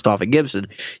are so pissed off at Gibson.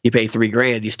 You pay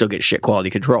 $3,000, you still get shit quality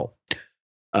control.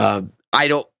 I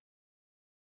don't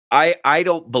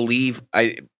believe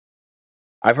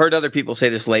I've heard other people say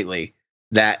this lately,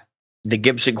 that the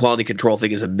Gibson quality control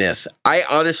thing is a myth. I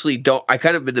honestly don't. I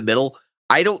kind of in the middle.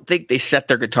 I don't think they set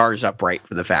their guitars up right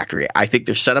for the factory. I think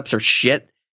their setups are shit.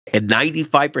 And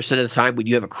 95% of the time when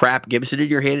you have a crap Gibson in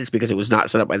your hand, it's because it was not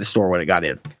set up by the store when it got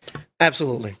in.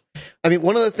 Absolutely. I mean,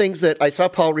 one of the things that I saw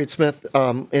Paul Reed Smith in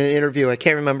an interview, I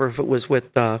can't remember if it was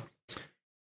with the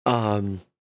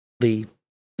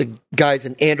guys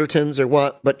in Andertons or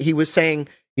what, but he was saying,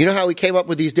 you know how he came up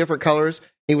with these different colors?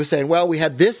 He was saying, well, we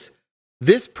had this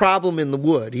problem in the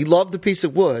wood. He loved the piece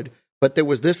of wood, but there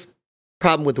was this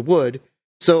problem with the wood.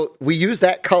 So we used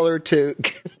that color to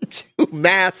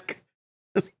mask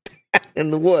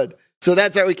in the wood. So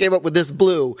that's how we came up with this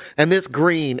blue and this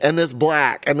green and this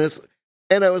black and this.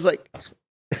 And I was like,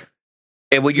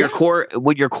 and when your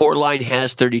core line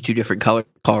has 32 different colors,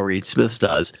 Paul Reed Smith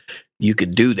does, you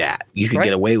can do that. You can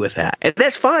get away with that, and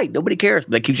that's fine. Nobody cares.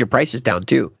 But that keeps your prices down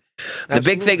too. Absolutely.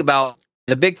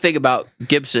 The big thing about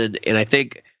Gibson, and I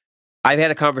think I've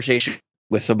had a conversation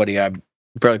with somebody I'm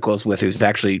fairly close with who's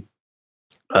actually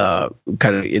kind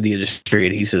of in the industry,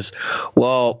 and he says,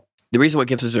 well, the reason why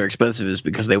Gibsons are expensive is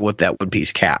because they want that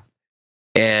one-piece cap.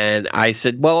 And I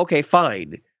said, well, okay,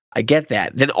 fine. I get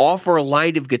that. Then offer a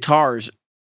line of guitars,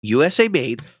 USA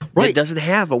made, that doesn't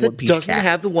have a one-piece cap. Doesn't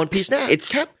have the one-piece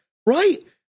cap. Right.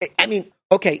 I mean,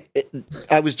 okay,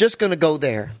 I was just going to go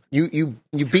there. You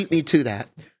beat me to that.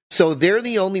 So they're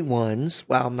the only ones,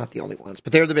 well, not the only ones,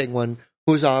 but they're the big one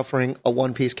who's offering a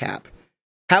one-piece cap.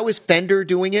 How is Fender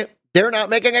doing it? They're not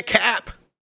making a cap.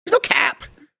 There's no cap.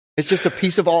 It's just a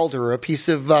piece of alder or a piece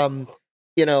of,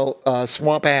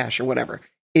 swamp ash or whatever.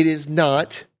 It is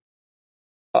not,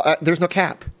 there's no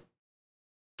cap.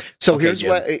 So okay, here's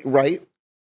what, right?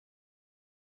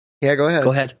 Yeah, go ahead.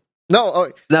 Go ahead.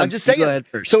 No, I'm just saying. Go ahead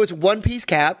first. So it's one piece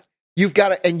cap. You've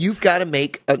got to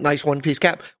make a nice one piece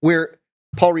cap where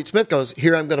Paul Reed Smith goes,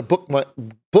 here, I'm going to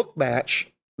book match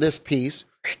this piece.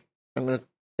 I'm going to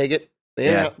take it,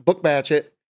 book match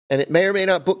it. And it may or may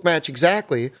not book match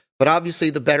exactly, but obviously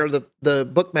the better the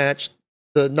book match,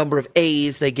 the number of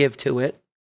A's they give to it,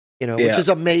 which is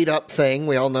a made up thing.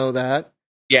 We all know that.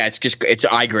 Yeah, it's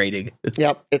eye grading.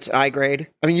 Yep, it's eye grade.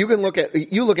 I mean, you look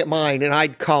at mine and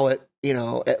I'd call it,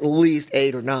 at least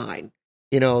 8 or 9.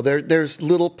 There's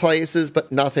little places,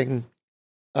 but nothing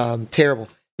terrible.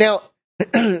 Now,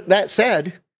 that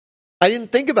said, I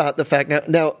didn't think about the fact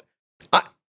now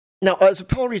as a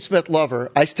Paul Reed Smith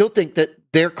lover, I still think that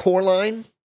their core line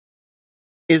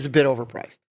is a bit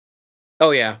overpriced.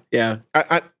 Oh yeah, yeah.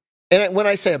 When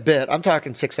I say a bit, I'm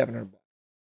talking $600-$700.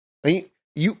 I mean,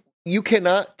 you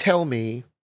cannot tell me,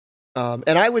 and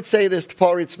I would say this to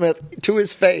Paul Reed Smith to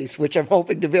his face, which I'm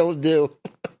hoping to be able to do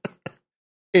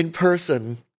in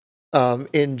person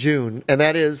in June, and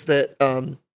that is that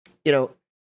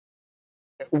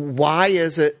why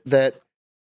is it that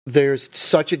there's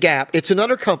such a gap? It's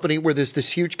another company where there's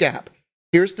this huge gap.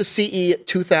 Here's the CE at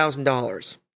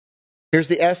 $2,000. Here's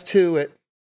the S2 at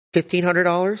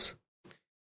 $1,500.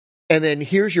 And then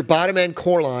here's your bottom end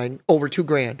core line over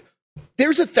 $2,000.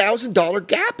 There's $1,000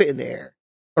 gap in there.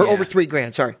 Or over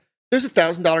 $3,000, sorry. There's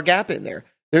 $1,000 gap in there.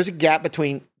 There's a gap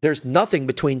there's nothing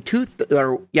between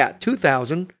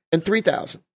 2,000 and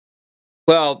 3,000.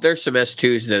 Well, there's some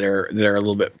S2s that are a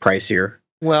little bit pricier.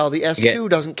 Well, the S2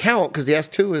 doesn't count because the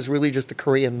S2 is really just a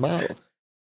Korean model.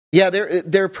 Yeah,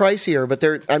 they're pricier, but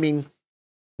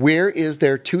where is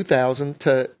their 2,000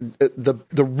 to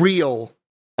the real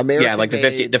American? Yeah, like the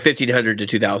 $1,500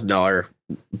 to $2,000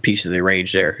 piece of the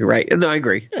range there. You're right. No, I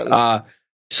agree. Yeah.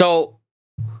 So,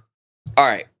 all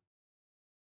right.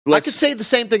 I could say the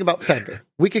same thing about Fender.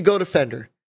 We could go to Fender.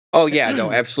 Oh yeah,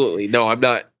 no, absolutely. No, I'm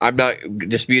not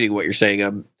disputing what you're saying.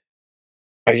 I'm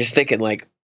just thinking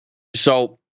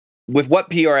so with what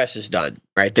PRS has done,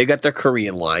 right? They got their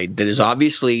Korean line that is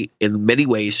obviously in many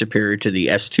ways superior to the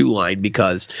S2 line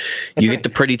because you get the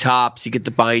pretty tops, you get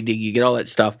the binding, you get all that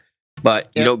stuff, but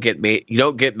you don't get made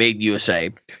in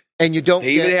USA. And you don't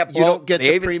get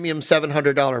the premium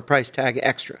 $700 price tag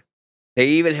extra. They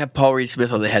even have Paul Reed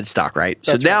Smith on the headstock, right?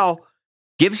 That's so now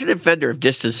Gibson and Fender have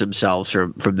distanced themselves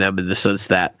from them in the sense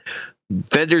that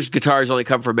Fender's guitars only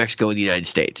come from Mexico and the United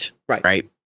States, right?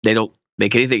 They don't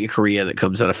make anything in Korea that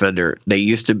comes out of Fender. They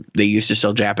used to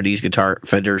sell Japanese guitar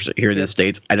Fenders here in the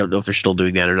States. I don't know if they're still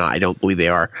doing that or not. I don't believe they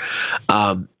are.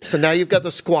 So now you've got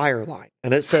the Squire line,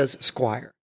 and it says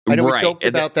Squire. I know we joked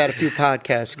about that a few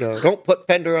podcasts ago. Don't put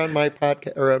Fender on my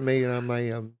podcast or on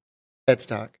my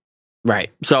headstock.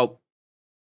 Right. So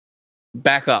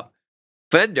back up.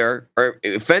 Fender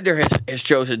has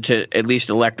chosen to at least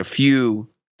elect a few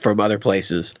from other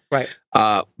places. Right.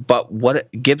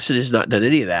 But Gibson has not done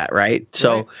any of that, right?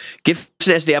 So Gibson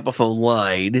has the Epiphone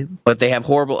line, but they have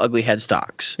horrible, ugly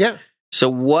headstocks. Yeah. So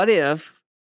what if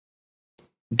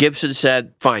Gibson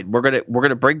said, "Fine, we're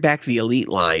gonna bring back the Elite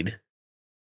line,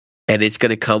 and it's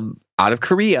gonna come out of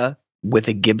Korea with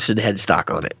a Gibson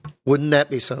headstock on it"? Wouldn't that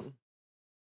be something?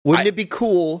 Wouldn't it be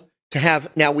cool to have?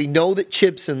 Now we know that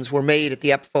Gibsons were made at the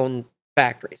Epiphone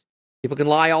factories. People can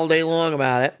lie all day long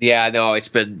about it. Yeah, no, it's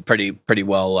been pretty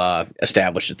well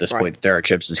established at this point. There are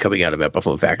Gibsons coming out of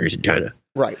Epiphone factories in China.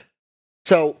 Right.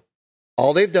 So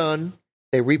all they've done,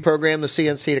 they reprogrammed the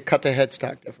CNC to cut the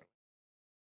headstock different.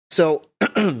 So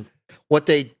what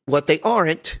they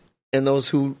aren't, and those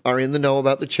who are in the know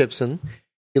about the Gibson,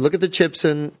 you look at the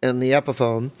Gibson and the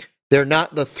Epiphone, they're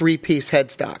not the 3-piece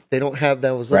headstock. They don't have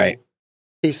those little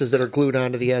pieces that are glued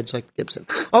onto the edge like Gibson.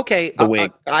 Okay,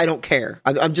 I don't care.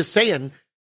 I'm just saying,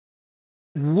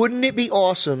 wouldn't it be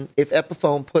awesome if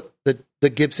Epiphone put the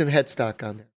Gibson headstock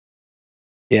on there?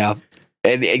 Yeah,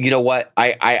 and you know what?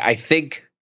 I think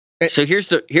so. Here's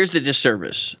the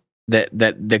disservice that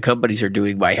the companies are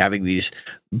doing by having these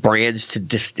brands to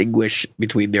distinguish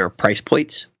between their price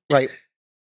points. Right.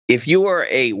 If you are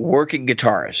a working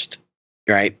guitarist,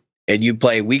 right, and you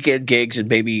play weekend gigs and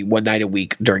maybe one night a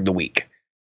week during the week,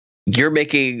 you're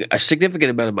making a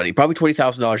significant amount of money, probably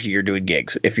 $20,000 a year doing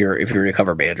gigs if you're in a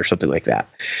cover band or something like that.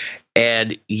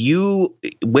 And you,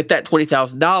 with that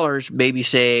 $20,000, maybe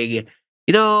saying,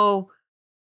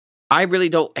 I really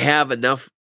don't have enough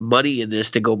money in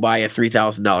this to go buy a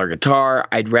 $3,000 guitar.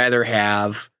 I'd rather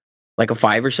have like a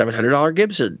 $500 or $700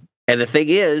 Gibson. And the thing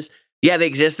is, yeah, they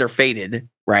exist. They're faded,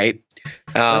 right?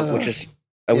 Which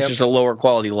is a lower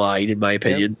quality line, in my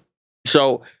opinion. Yep.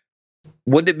 So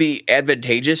wouldn't it be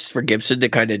advantageous for Gibson to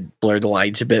kind of blur the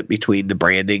lines a bit between the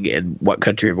branding and what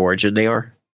country of origin they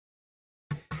are?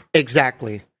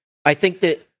 Exactly. I think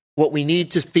that what we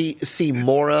need to see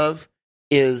more of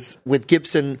is with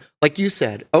Gibson, like you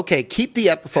said, okay, keep the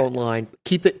Epiphone line,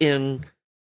 keep it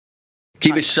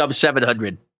sub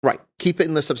 700. Right. Keep it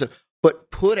in the sub, but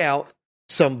put out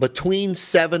some between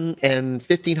 $700 and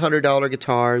 $1,500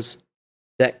 guitars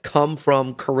that come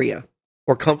from Korea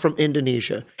or come from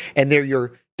Indonesia, and they're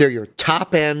your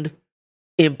top end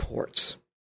imports.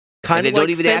 Kind of like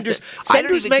Fenders.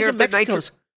 Fenders made in Mexico.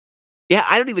 Yeah,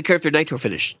 I don't even care if they're nitro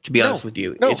finished, to be honest with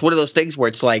you. No. It's one of those things where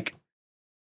it's like,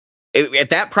 at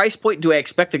that price point, do I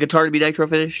expect the guitar to be nitro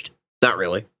finished? Not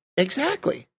really.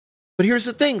 Exactly. But here's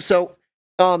the thing. So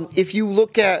if you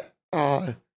look at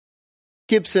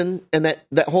Gibson and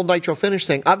that whole nitro finish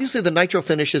thing, obviously the nitro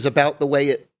finish is about the way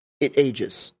it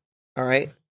ages. All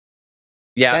right?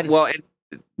 Yeah,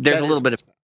 there's a little bit of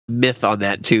myth on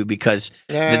that too, because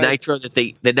the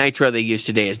nitro they use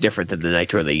today is different than the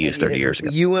nitro they used 30 years ago.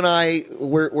 You and I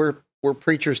we're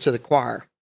preachers to the choir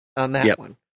on that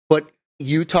one. But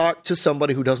you talk to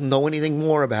somebody who doesn't know anything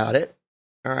more about it,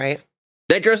 all right?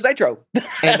 Nitro is nitro.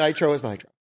 And nitro is nitro.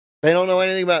 They don't know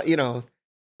anything about,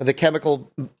 the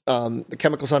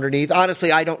chemicals underneath.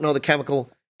 Honestly, I don't know the chemical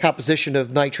composition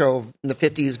of nitro in the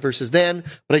 50s versus then,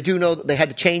 but I do know that they had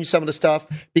to change some of the stuff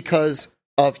because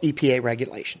of EPA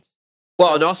regulations.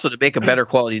 Well, and also to make a better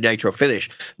quality nitro finish.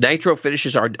 Nitro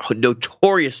finishes are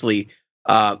notoriously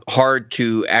hard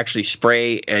to actually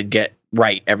spray and get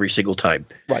right every single time.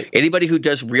 Right. Anybody who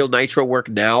does real nitro work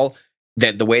now,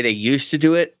 that the way they used to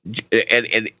do it,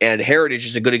 and Heritage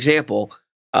is a good example,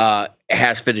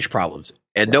 has finish problems.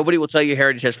 And nobody will tell you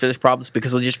Heritage has finish problems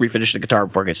because they'll just refinish the guitar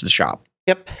before it gets to the shop.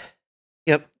 Yep.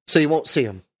 So you won't see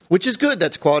them, which is good.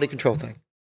 That's a quality control thing.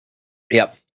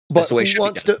 Yep. But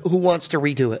who wants to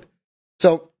redo it?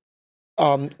 So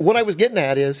what I was getting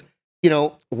at is,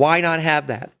 why not have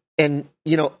that? And,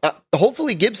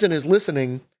 hopefully Gibson is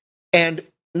listening, and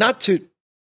not to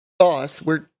us,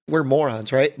 we're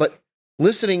morons, right? But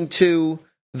listening to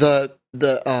the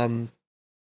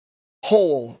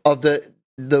whole of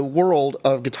the world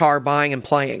of guitar buying and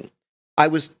playing. I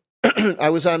was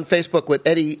on Facebook with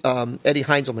Eddie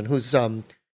Heinzelman, who's on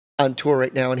tour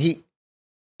right now, and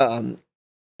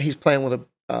he's playing with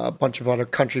a bunch of other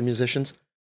country musicians,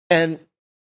 and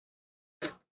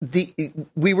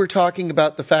we were talking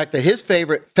about the fact that his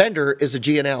favorite Fender is a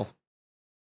G&L.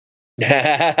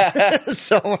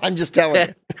 So I'm just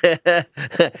telling you.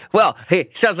 Well, hey,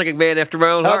 sounds like a man after my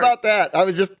own How heart. about that?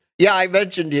 I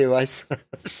mentioned you. I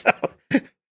said,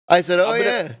 oh,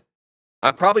 yeah.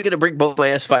 I'm probably going to bring both my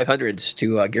S500s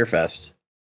to Gearfest.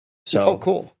 So, oh,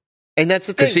 cool. And that's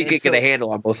the thing. Because he can get a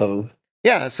handle on both of them.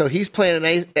 Yeah, so he's playing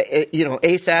an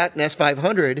ASAT and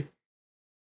S500,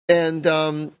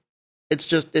 and it's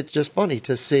just funny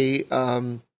to see, My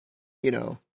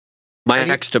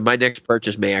next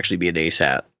purchase may actually be an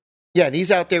ASAT. Yeah, and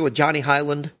he's out there with Johnny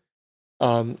Highland.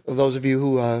 Those of you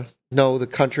who know the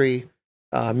country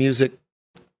music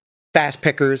fast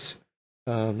pickers,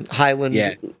 Highland,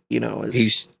 yeah,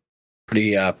 he's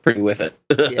pretty with it.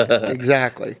 Yeah,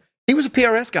 exactly. He was a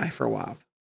PRS guy for a while.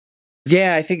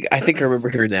 Yeah, I think I remember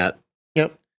hearing that.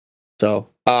 Yep. So,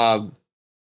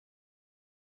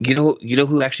 you know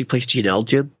who actually plays GNL,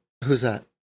 Jim? Who's that?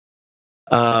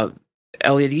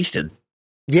 Elliot Easton.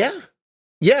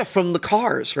 Yeah, from the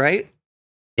Cars, right?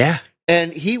 Yeah,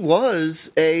 and he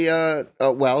was he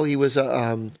was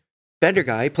a Fender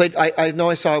guy. He played. I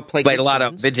know I saw him play. Played a lot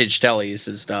of vintage tellies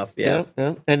and stuff. Yeah.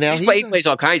 And now he plays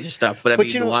all kinds of stuff, but I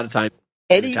mean, a lot of time.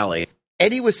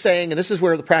 Eddie was saying, and this is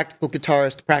where the practical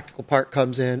guitarist, the practical part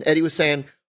comes in. Eddie was saying,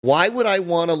 why would I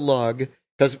want to lug?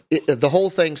 Because the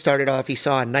whole thing started off, he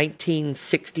saw a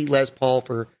 1960 Les Paul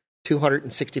for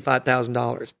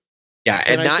 $265,000. Yeah,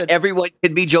 and not everyone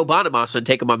can be Joe Bonamassa and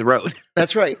take him on the road.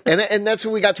 That's right. And that's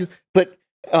what we got to. But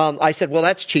I said, well,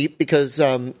 that's cheap because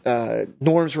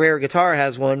Norm's Rare Guitar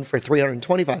has one for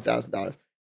 $325,000.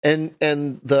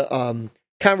 And the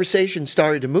conversation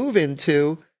started to move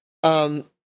into...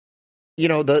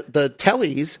 the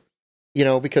tellies,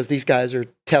 because these guys are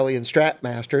telly and strat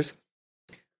masters.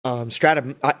 I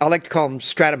like to call them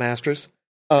stratamasters.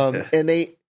 And they're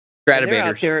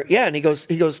out there. Yeah. And he goes,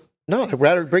 no, I'd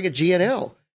rather bring a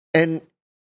GNL. And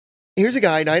here's a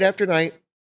guy night after night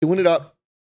doing it up.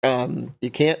 You're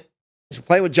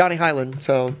playing with Johnny Highland,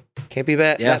 so can't be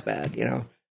that bad,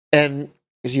 and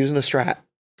he's using a strat,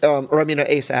 an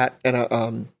ASAT and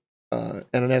an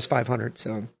S500.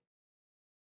 So.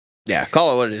 Yeah,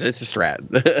 call it what it is. It's a Strat.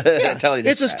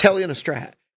 It's just telly and a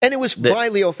Strat. And it was by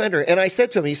Leo Fender. And I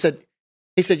said to him, he said,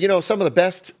 some of the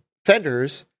best Fender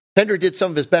did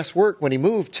some of his best work when he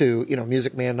moved to,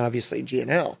 Music Man, obviously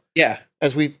GNL. Yeah.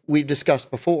 As we discussed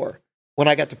before, when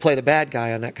I got to play the bad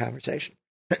guy on that conversation.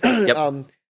 Yep.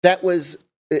 That was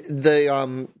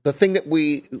the thing that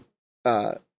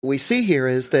we see here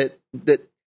is that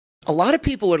a lot of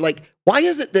people are like, why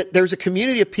is it that there's a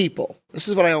community of people? This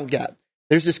is what I don't get.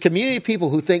 There's this community of people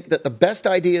who think that the best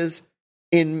ideas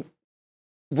in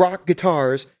rock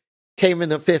guitars came in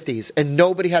the 50s, and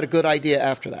nobody had a good idea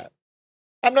after that.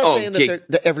 I'm not saying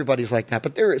that everybody's like that,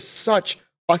 but there is such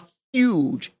a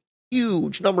huge,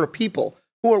 huge number of people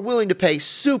who are willing to pay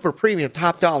super premium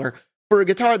top dollar for a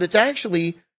guitar that's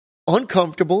actually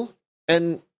uncomfortable.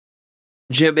 And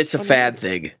Jim, it's a fad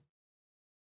thing.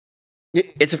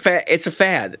 It's a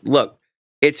fad. Look,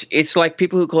 it's like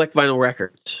people who collect vinyl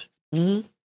records. Mm-hmm.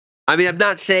 I mean, I'm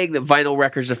not saying that vinyl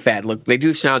records are fad. Look, they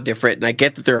do sound different, and I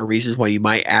get that there are reasons why you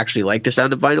might actually like the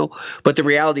sound of vinyl, but the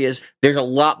reality is there's a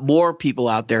lot more people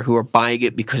out there who are buying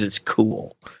it because it's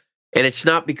cool. And it's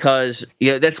not because,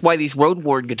 that's why these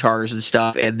road-worn guitars and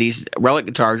stuff and these relic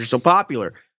guitars are so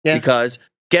popular. Yeah. Because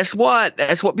guess what?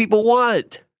 That's what people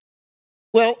want.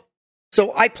 Well,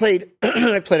 so I played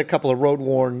a couple of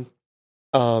road-worn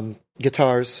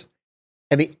guitars.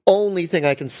 And the only thing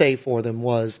I can say for them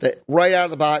was that right out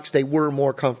of the box, they were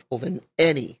more comfortable than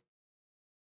any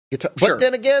guitar. Sure. But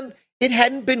then again, it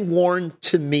hadn't been worn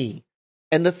to me.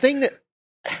 And the thing that,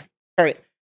 all right,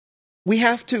 we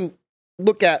have to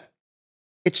look at,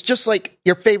 it's just like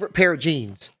your favorite pair of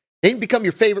jeans. They didn't become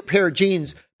your favorite pair of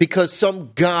jeans because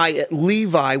some guy at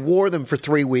Levi wore them for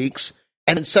 3 weeks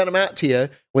and then sent them out to you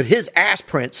with his ass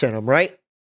prints in them, right?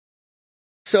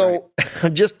 So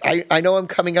right. I know I'm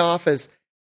coming off as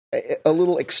a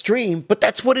little extreme, but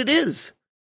that's what it is.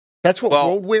 That's what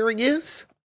road wearing is.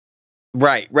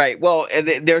 Right. Well, and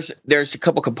there's a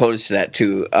couple components to that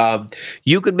too.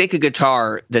 You could make a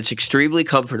guitar that's extremely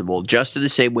comfortable, just in the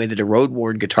same way that a road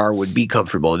worn guitar would be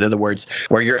comfortable. In other words,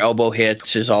 where your elbow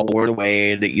hits is all worn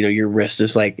away, and your wrist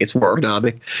is like it's more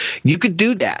ergonomic. You could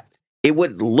do that. It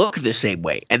wouldn't look the same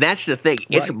way, and that's the thing.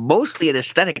 Right. It's mostly an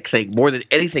aesthetic thing more than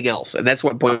anything else, and that's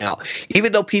what I'm pointing out.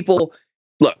 Even though people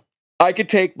look. I could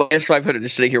take my S500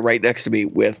 just sitting here right next to me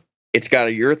it's got a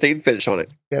urethane finish on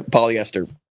it, polyester,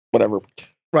 whatever.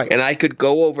 Right. And I could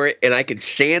go over it and I could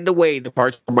sand away the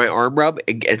parts from my arm rub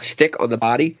and stick on the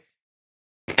body.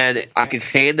 And I could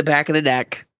sand the back of the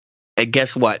neck. And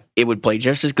guess what? It would play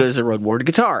just as good as a road worn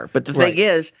guitar. But the thing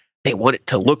is, they want it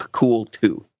to look cool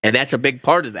too. And that's a big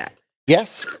part of that.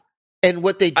 Yes. And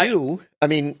what they do, I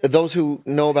mean, those who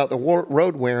know about the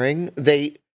road wearing,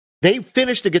 they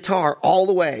finish the guitar all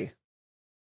the way.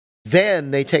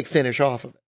 Then they take finish off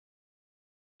of it.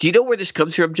 Do you know where this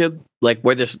comes from, Jim? Like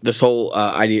where this whole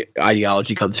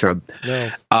ideology comes from?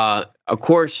 No. Of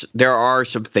course, there are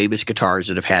some famous guitars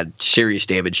that have had serious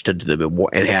damage done to them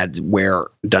and had wear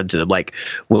done to them, like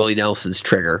Willie Nelson's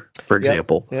Trigger, for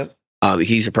example. Yep.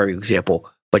 He's a perfect example.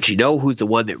 But you know who's the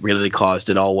one that really caused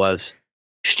it all was?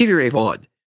 Stevie Ray Vaughan.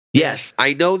 Yes,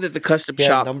 I know that the custom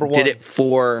shop did it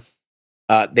for.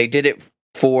 They did it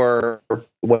for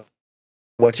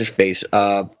what's his face?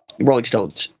 Rolling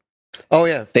Stones. Oh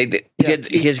yeah, they did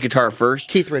his guitar first.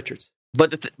 Keith Richards.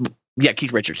 But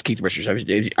Keith Richards. I was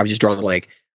just drawing a blank.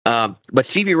 But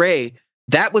Stevie Ray,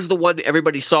 that was the one that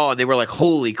everybody saw, and they were like,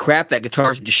 "Holy crap, that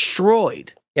guitar's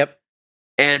destroyed." Yep.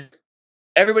 And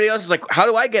everybody else is like, "How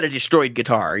do I get a destroyed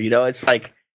guitar?" You know, it's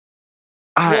like.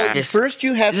 First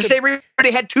you have to.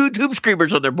 Everybody had 2 Tube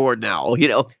Screamers on their board now. You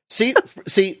know. See,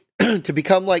 to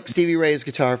become like Stevie Ray's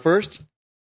guitar, first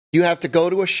you have to go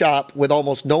to a shop with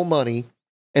almost no money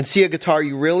and see a guitar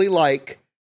you really like,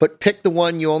 but pick the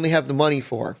one you only have the money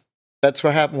for. That's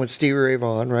what happened with Stevie Ray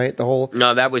Vaughan, right? No,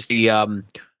 that was the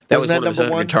that was one of his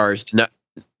other guitars.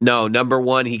 No, number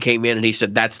one. He came in and he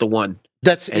said, "That's the one."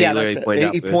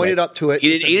 He pointed up to it.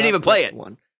 He didn't even play it.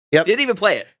 One. Yep. Didn't even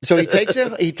play it. So he takes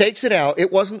it. He takes it out. It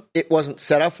wasn't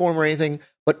set up for him or anything.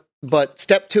 But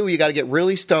step 2, you got to get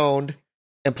really stoned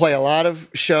and play a lot of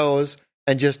shows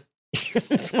and just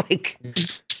like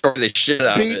destroy the shit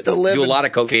out of it. Do a lot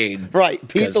of cocaine. Right.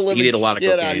 Beat the living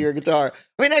shit out of your guitar.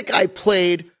 I mean, that guy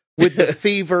played with the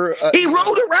fever. He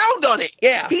rode around on it.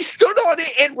 Yeah. He stood on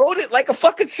it and rode it like a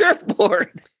fucking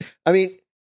surfboard. I mean,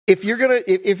 if you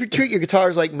treat your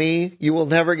guitars like me, you will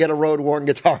never get a road-worn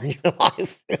guitar in your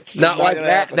life. Not like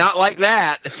that. Not like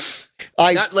that.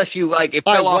 Not unless you it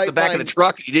fell off the back of the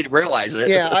truck and you didn't realize it.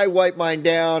 Yeah, I wipe mine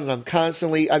down and I'm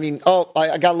constantly. I mean,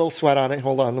 I got a little sweat on it.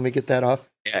 Hold on, let me get that off.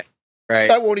 Yeah, right.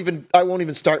 I won't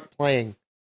even start playing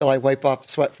till I wipe off the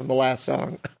sweat from the last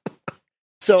song.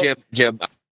 So, Jim,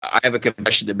 I have a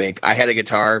confession to make. I had a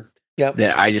guitar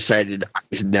that I decided I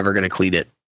was never going to clean it.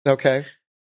 Okay,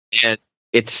 and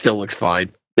it still looks fine.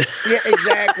 Yeah,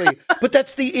 exactly. But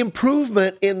that's the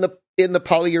improvement in the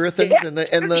polyurethanes and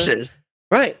the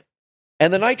right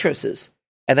and the nitroses,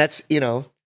 and that's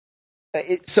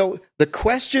So the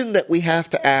question that we have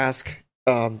to ask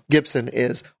Gibson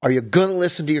is: are you going to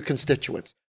listen to your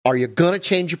constituents? Are you going to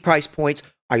change your price points?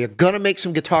 Are you going to make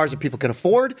some guitars that people can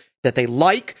afford, that they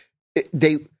like?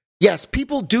 Yes,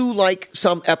 people do like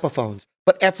some Epiphones,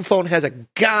 but Epiphone has a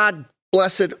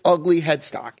god-blessed ugly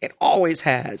headstock. It always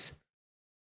has.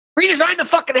 Redesign the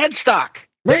fucking headstock.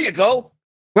 There you go.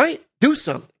 Right? Do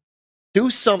something.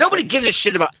 Nobody gives a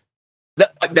shit about...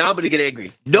 Now I'm going to get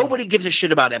angry. Nobody gives a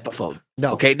shit about Epiphone.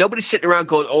 No. Okay? Nobody's sitting around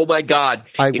going, oh my God,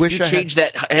 if you change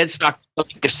that headstock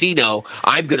to casino,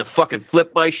 I'm going to fucking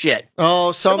flip my shit.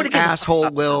 Oh, some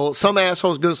asshole will. Some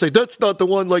asshole's going to say, that's not the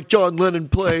one like John Lennon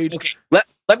played. Okay,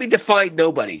 let me define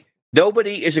nobody.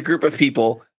 Nobody is a group of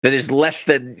people that is less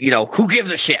than, who gives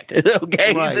a shit?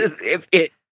 Okay?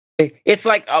 Right. It's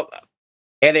like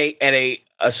at a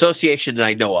association that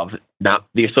I know of, not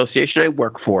the association I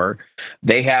work for,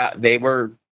 they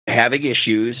were having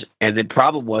issues, and the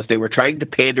problem was they were trying to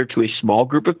pander to a small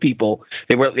group of people.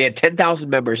 They had 10,000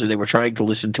 members, and they were trying to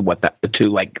listen to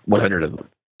like 100 of them,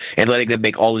 and letting them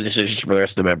make all the decisions for the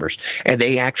rest of the members. And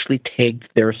they actually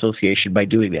tanked their association by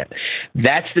doing that.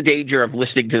 That's the danger of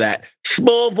listening to that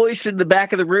small voice in the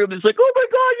back of the room that's like, oh my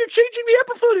God, you're changing the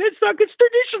Epiphone headstock. It's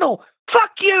traditional.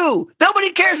 Fuck you.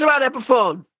 Nobody cares about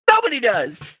Epiphone. Nobody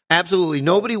does. Absolutely.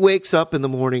 Nobody wakes up in the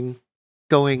morning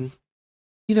going,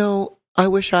 I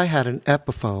wish I had an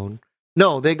Epiphone.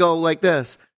 No, they go like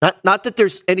this. Not that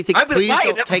there's anything. Please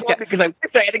don't take that because I wish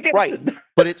I had a Gibson. Right,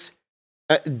 but it's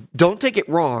don't take it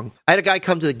wrong. I had a guy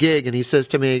come to the gig and he says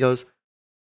to me, he goes,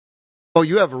 "Oh,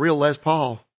 you have a real Les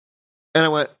Paul?" And I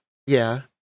went, "Yeah."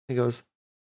 He goes,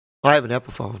 "I have an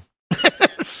Epiphone."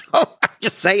 So I'm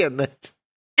just saying that.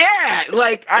 Yeah,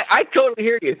 like I totally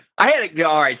hear you. I had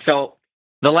all right. So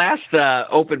the last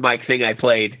open mic thing I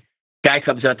played, guy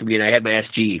comes up to me and I had my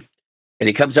SG, and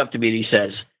he comes up to me and he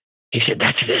said,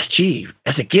 "That's an SG.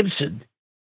 That's a Gibson."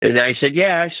 And I said,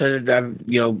 "Yeah." I said,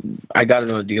 I got it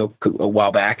on a deal a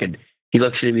while back." And he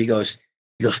looks at me, he goes,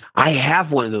 "I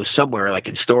have one of those somewhere, like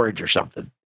in storage or something."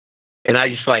 And I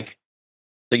just like,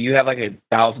 so you have like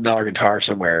 $1,000 guitar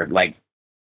somewhere, like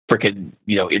freaking,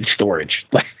 in storage,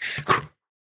 like.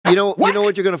 You know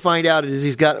what you're going to find out is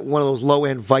he's got one of those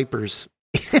low-end Vipers.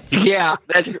 Yeah,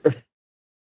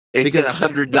 It's Because- got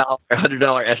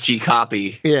 $100 SG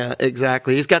copy. Yeah,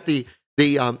 exactly. He's got the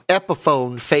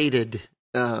Epiphone faded,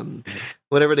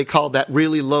 whatever they called that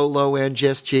really low end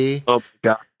GSG. Oh my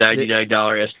god, $99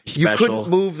 SG You special. couldn't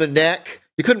move the neck.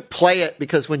 You couldn't play it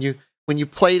because when you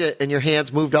played it and your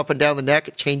hands moved up and down the neck,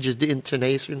 it changes the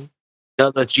intonation.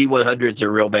 No, the G100s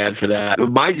are real bad for that.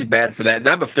 Mine's bad for that, and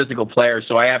I'm a physical player,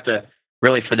 so I have to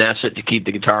really finesse it to keep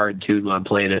the guitar in tune when I'm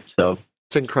playing it. So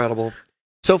It's incredible.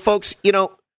 So, folks,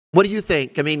 what do you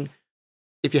think? I mean,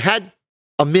 if you had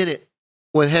a minute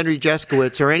with Henry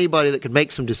Jeskowitz or anybody that could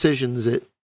make some decisions at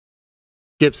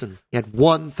Gibson, you had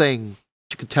one thing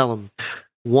you could tell him.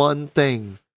 One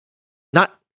thing.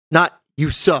 Not you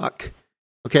suck.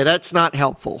 Okay, that's not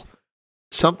helpful.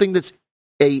 Something that's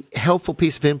a helpful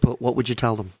piece of input, what would you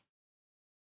tell them?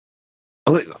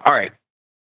 all right,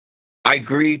 I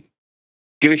agree.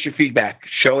 Give us your feedback.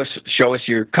 Show us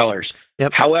your colors.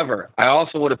 Yep. However, I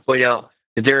also want to point out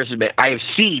that I have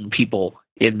seen people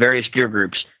in various gear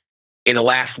groups in the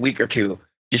last week or two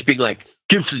just being like,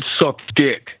 Gibson sucks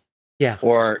dick. Yeah.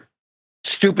 Or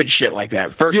stupid shit like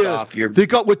that. First off, they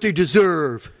got what they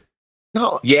deserve.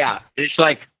 No. Yeah. It's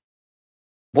like,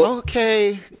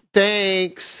 Okay,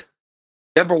 thanks.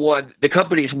 number one, the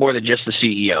company is more than just the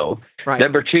CEO. Right.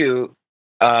 Number two,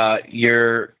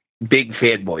 you're big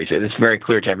fanboys, and it's very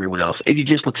clear to everyone else. And you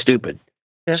just look stupid.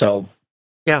 Yeah. So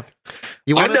Yeah.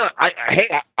 I'm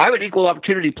an equal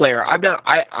opportunity player.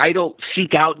 I don't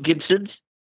seek out Gibsons.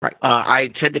 Right. I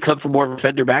tend to come from more of a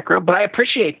Fender background, but I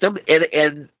appreciate them,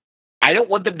 and I don't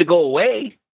want them to go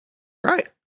away. Right.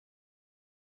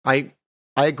 I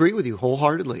agree with you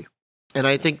wholeheartedly. And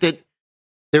I think that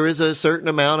there is a certain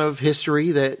amount of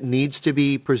history that needs to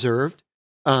be preserved.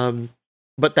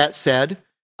 But that said,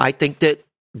 I think that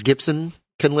Gibson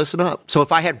can listen up. So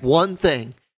if I had one thing,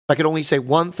 if I could only say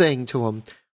one thing to him,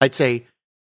 I'd say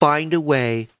find a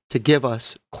way to give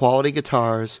us quality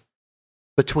guitars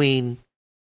between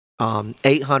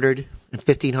 $800 and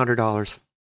 $1,500.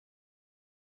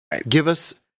 Right. Give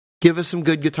us some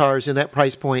good guitars in that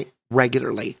price point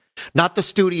regularly. Not the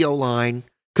studio line,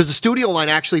 because the studio line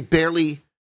actually barely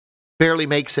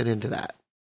makes it into that.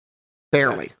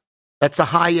 Barely. Yeah. That's the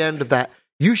high end of that.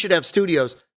 You should have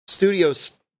studios.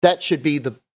 Studios, that should be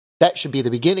the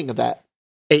beginning of that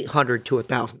 $800 to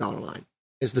 $1,000 line,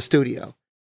 is the studio.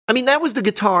 I mean, that was the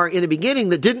guitar in the beginning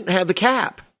that didn't have the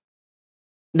cap.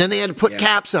 And then they had to put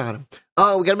caps on them.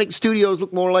 Oh, we got to make the studios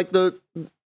look more like the...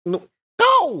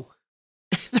 No!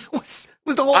 That was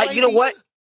the whole idea. You know what?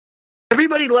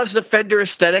 Everybody loves the Fender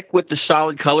aesthetic with the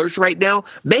solid colors right now.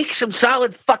 Make some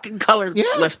solid fucking color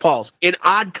Les Pauls in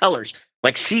odd colors,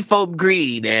 like seafoam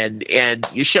green and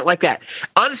you shit like that.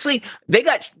 Honestly, they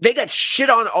got shit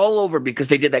on all over because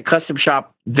they did that custom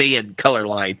shop van color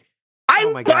line. I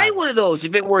would buy one of those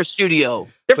if it were a studio.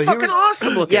 They're fucking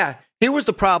awesome looking. Yeah, here was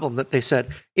the problem that they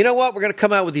said, you know what, we're going to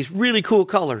come out with these really cool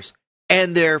colors,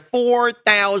 and they're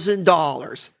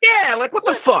 $4,000. Yeah, like what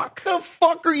the fuck? The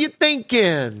fuck are you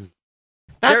thinking?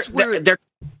 That's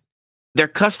they're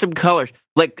custom colors.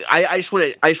 Like I just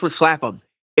want to slap them.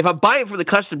 If I'm buying from the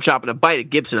custom shop and I'm buying a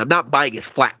Gibson, I'm not buying his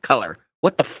flat color.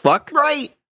 What the fuck?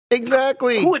 Right.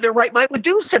 Exactly. Who in their right mind would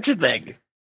do such a thing?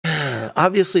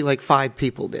 Obviously, like 5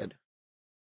 people did.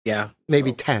 Yeah.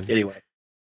 Maybe 10. Anyway.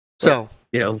 So,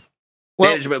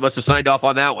 management must have signed off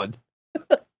on that one.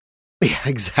 Yeah,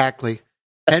 exactly.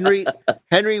 Henry,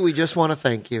 we just want to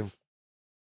thank you.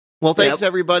 Well, thanks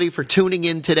everybody for tuning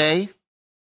in today.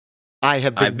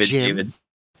 I've been Jim. David.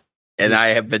 And I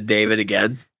have been David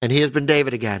again. And he has been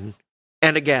David again.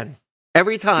 And again.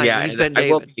 Every time he's been David.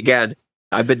 I will be again.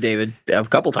 I've been David a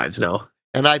couple times now.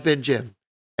 And I've been Jim.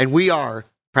 And we are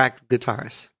Practical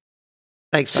Guitarists.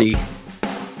 Thanks, folks. See.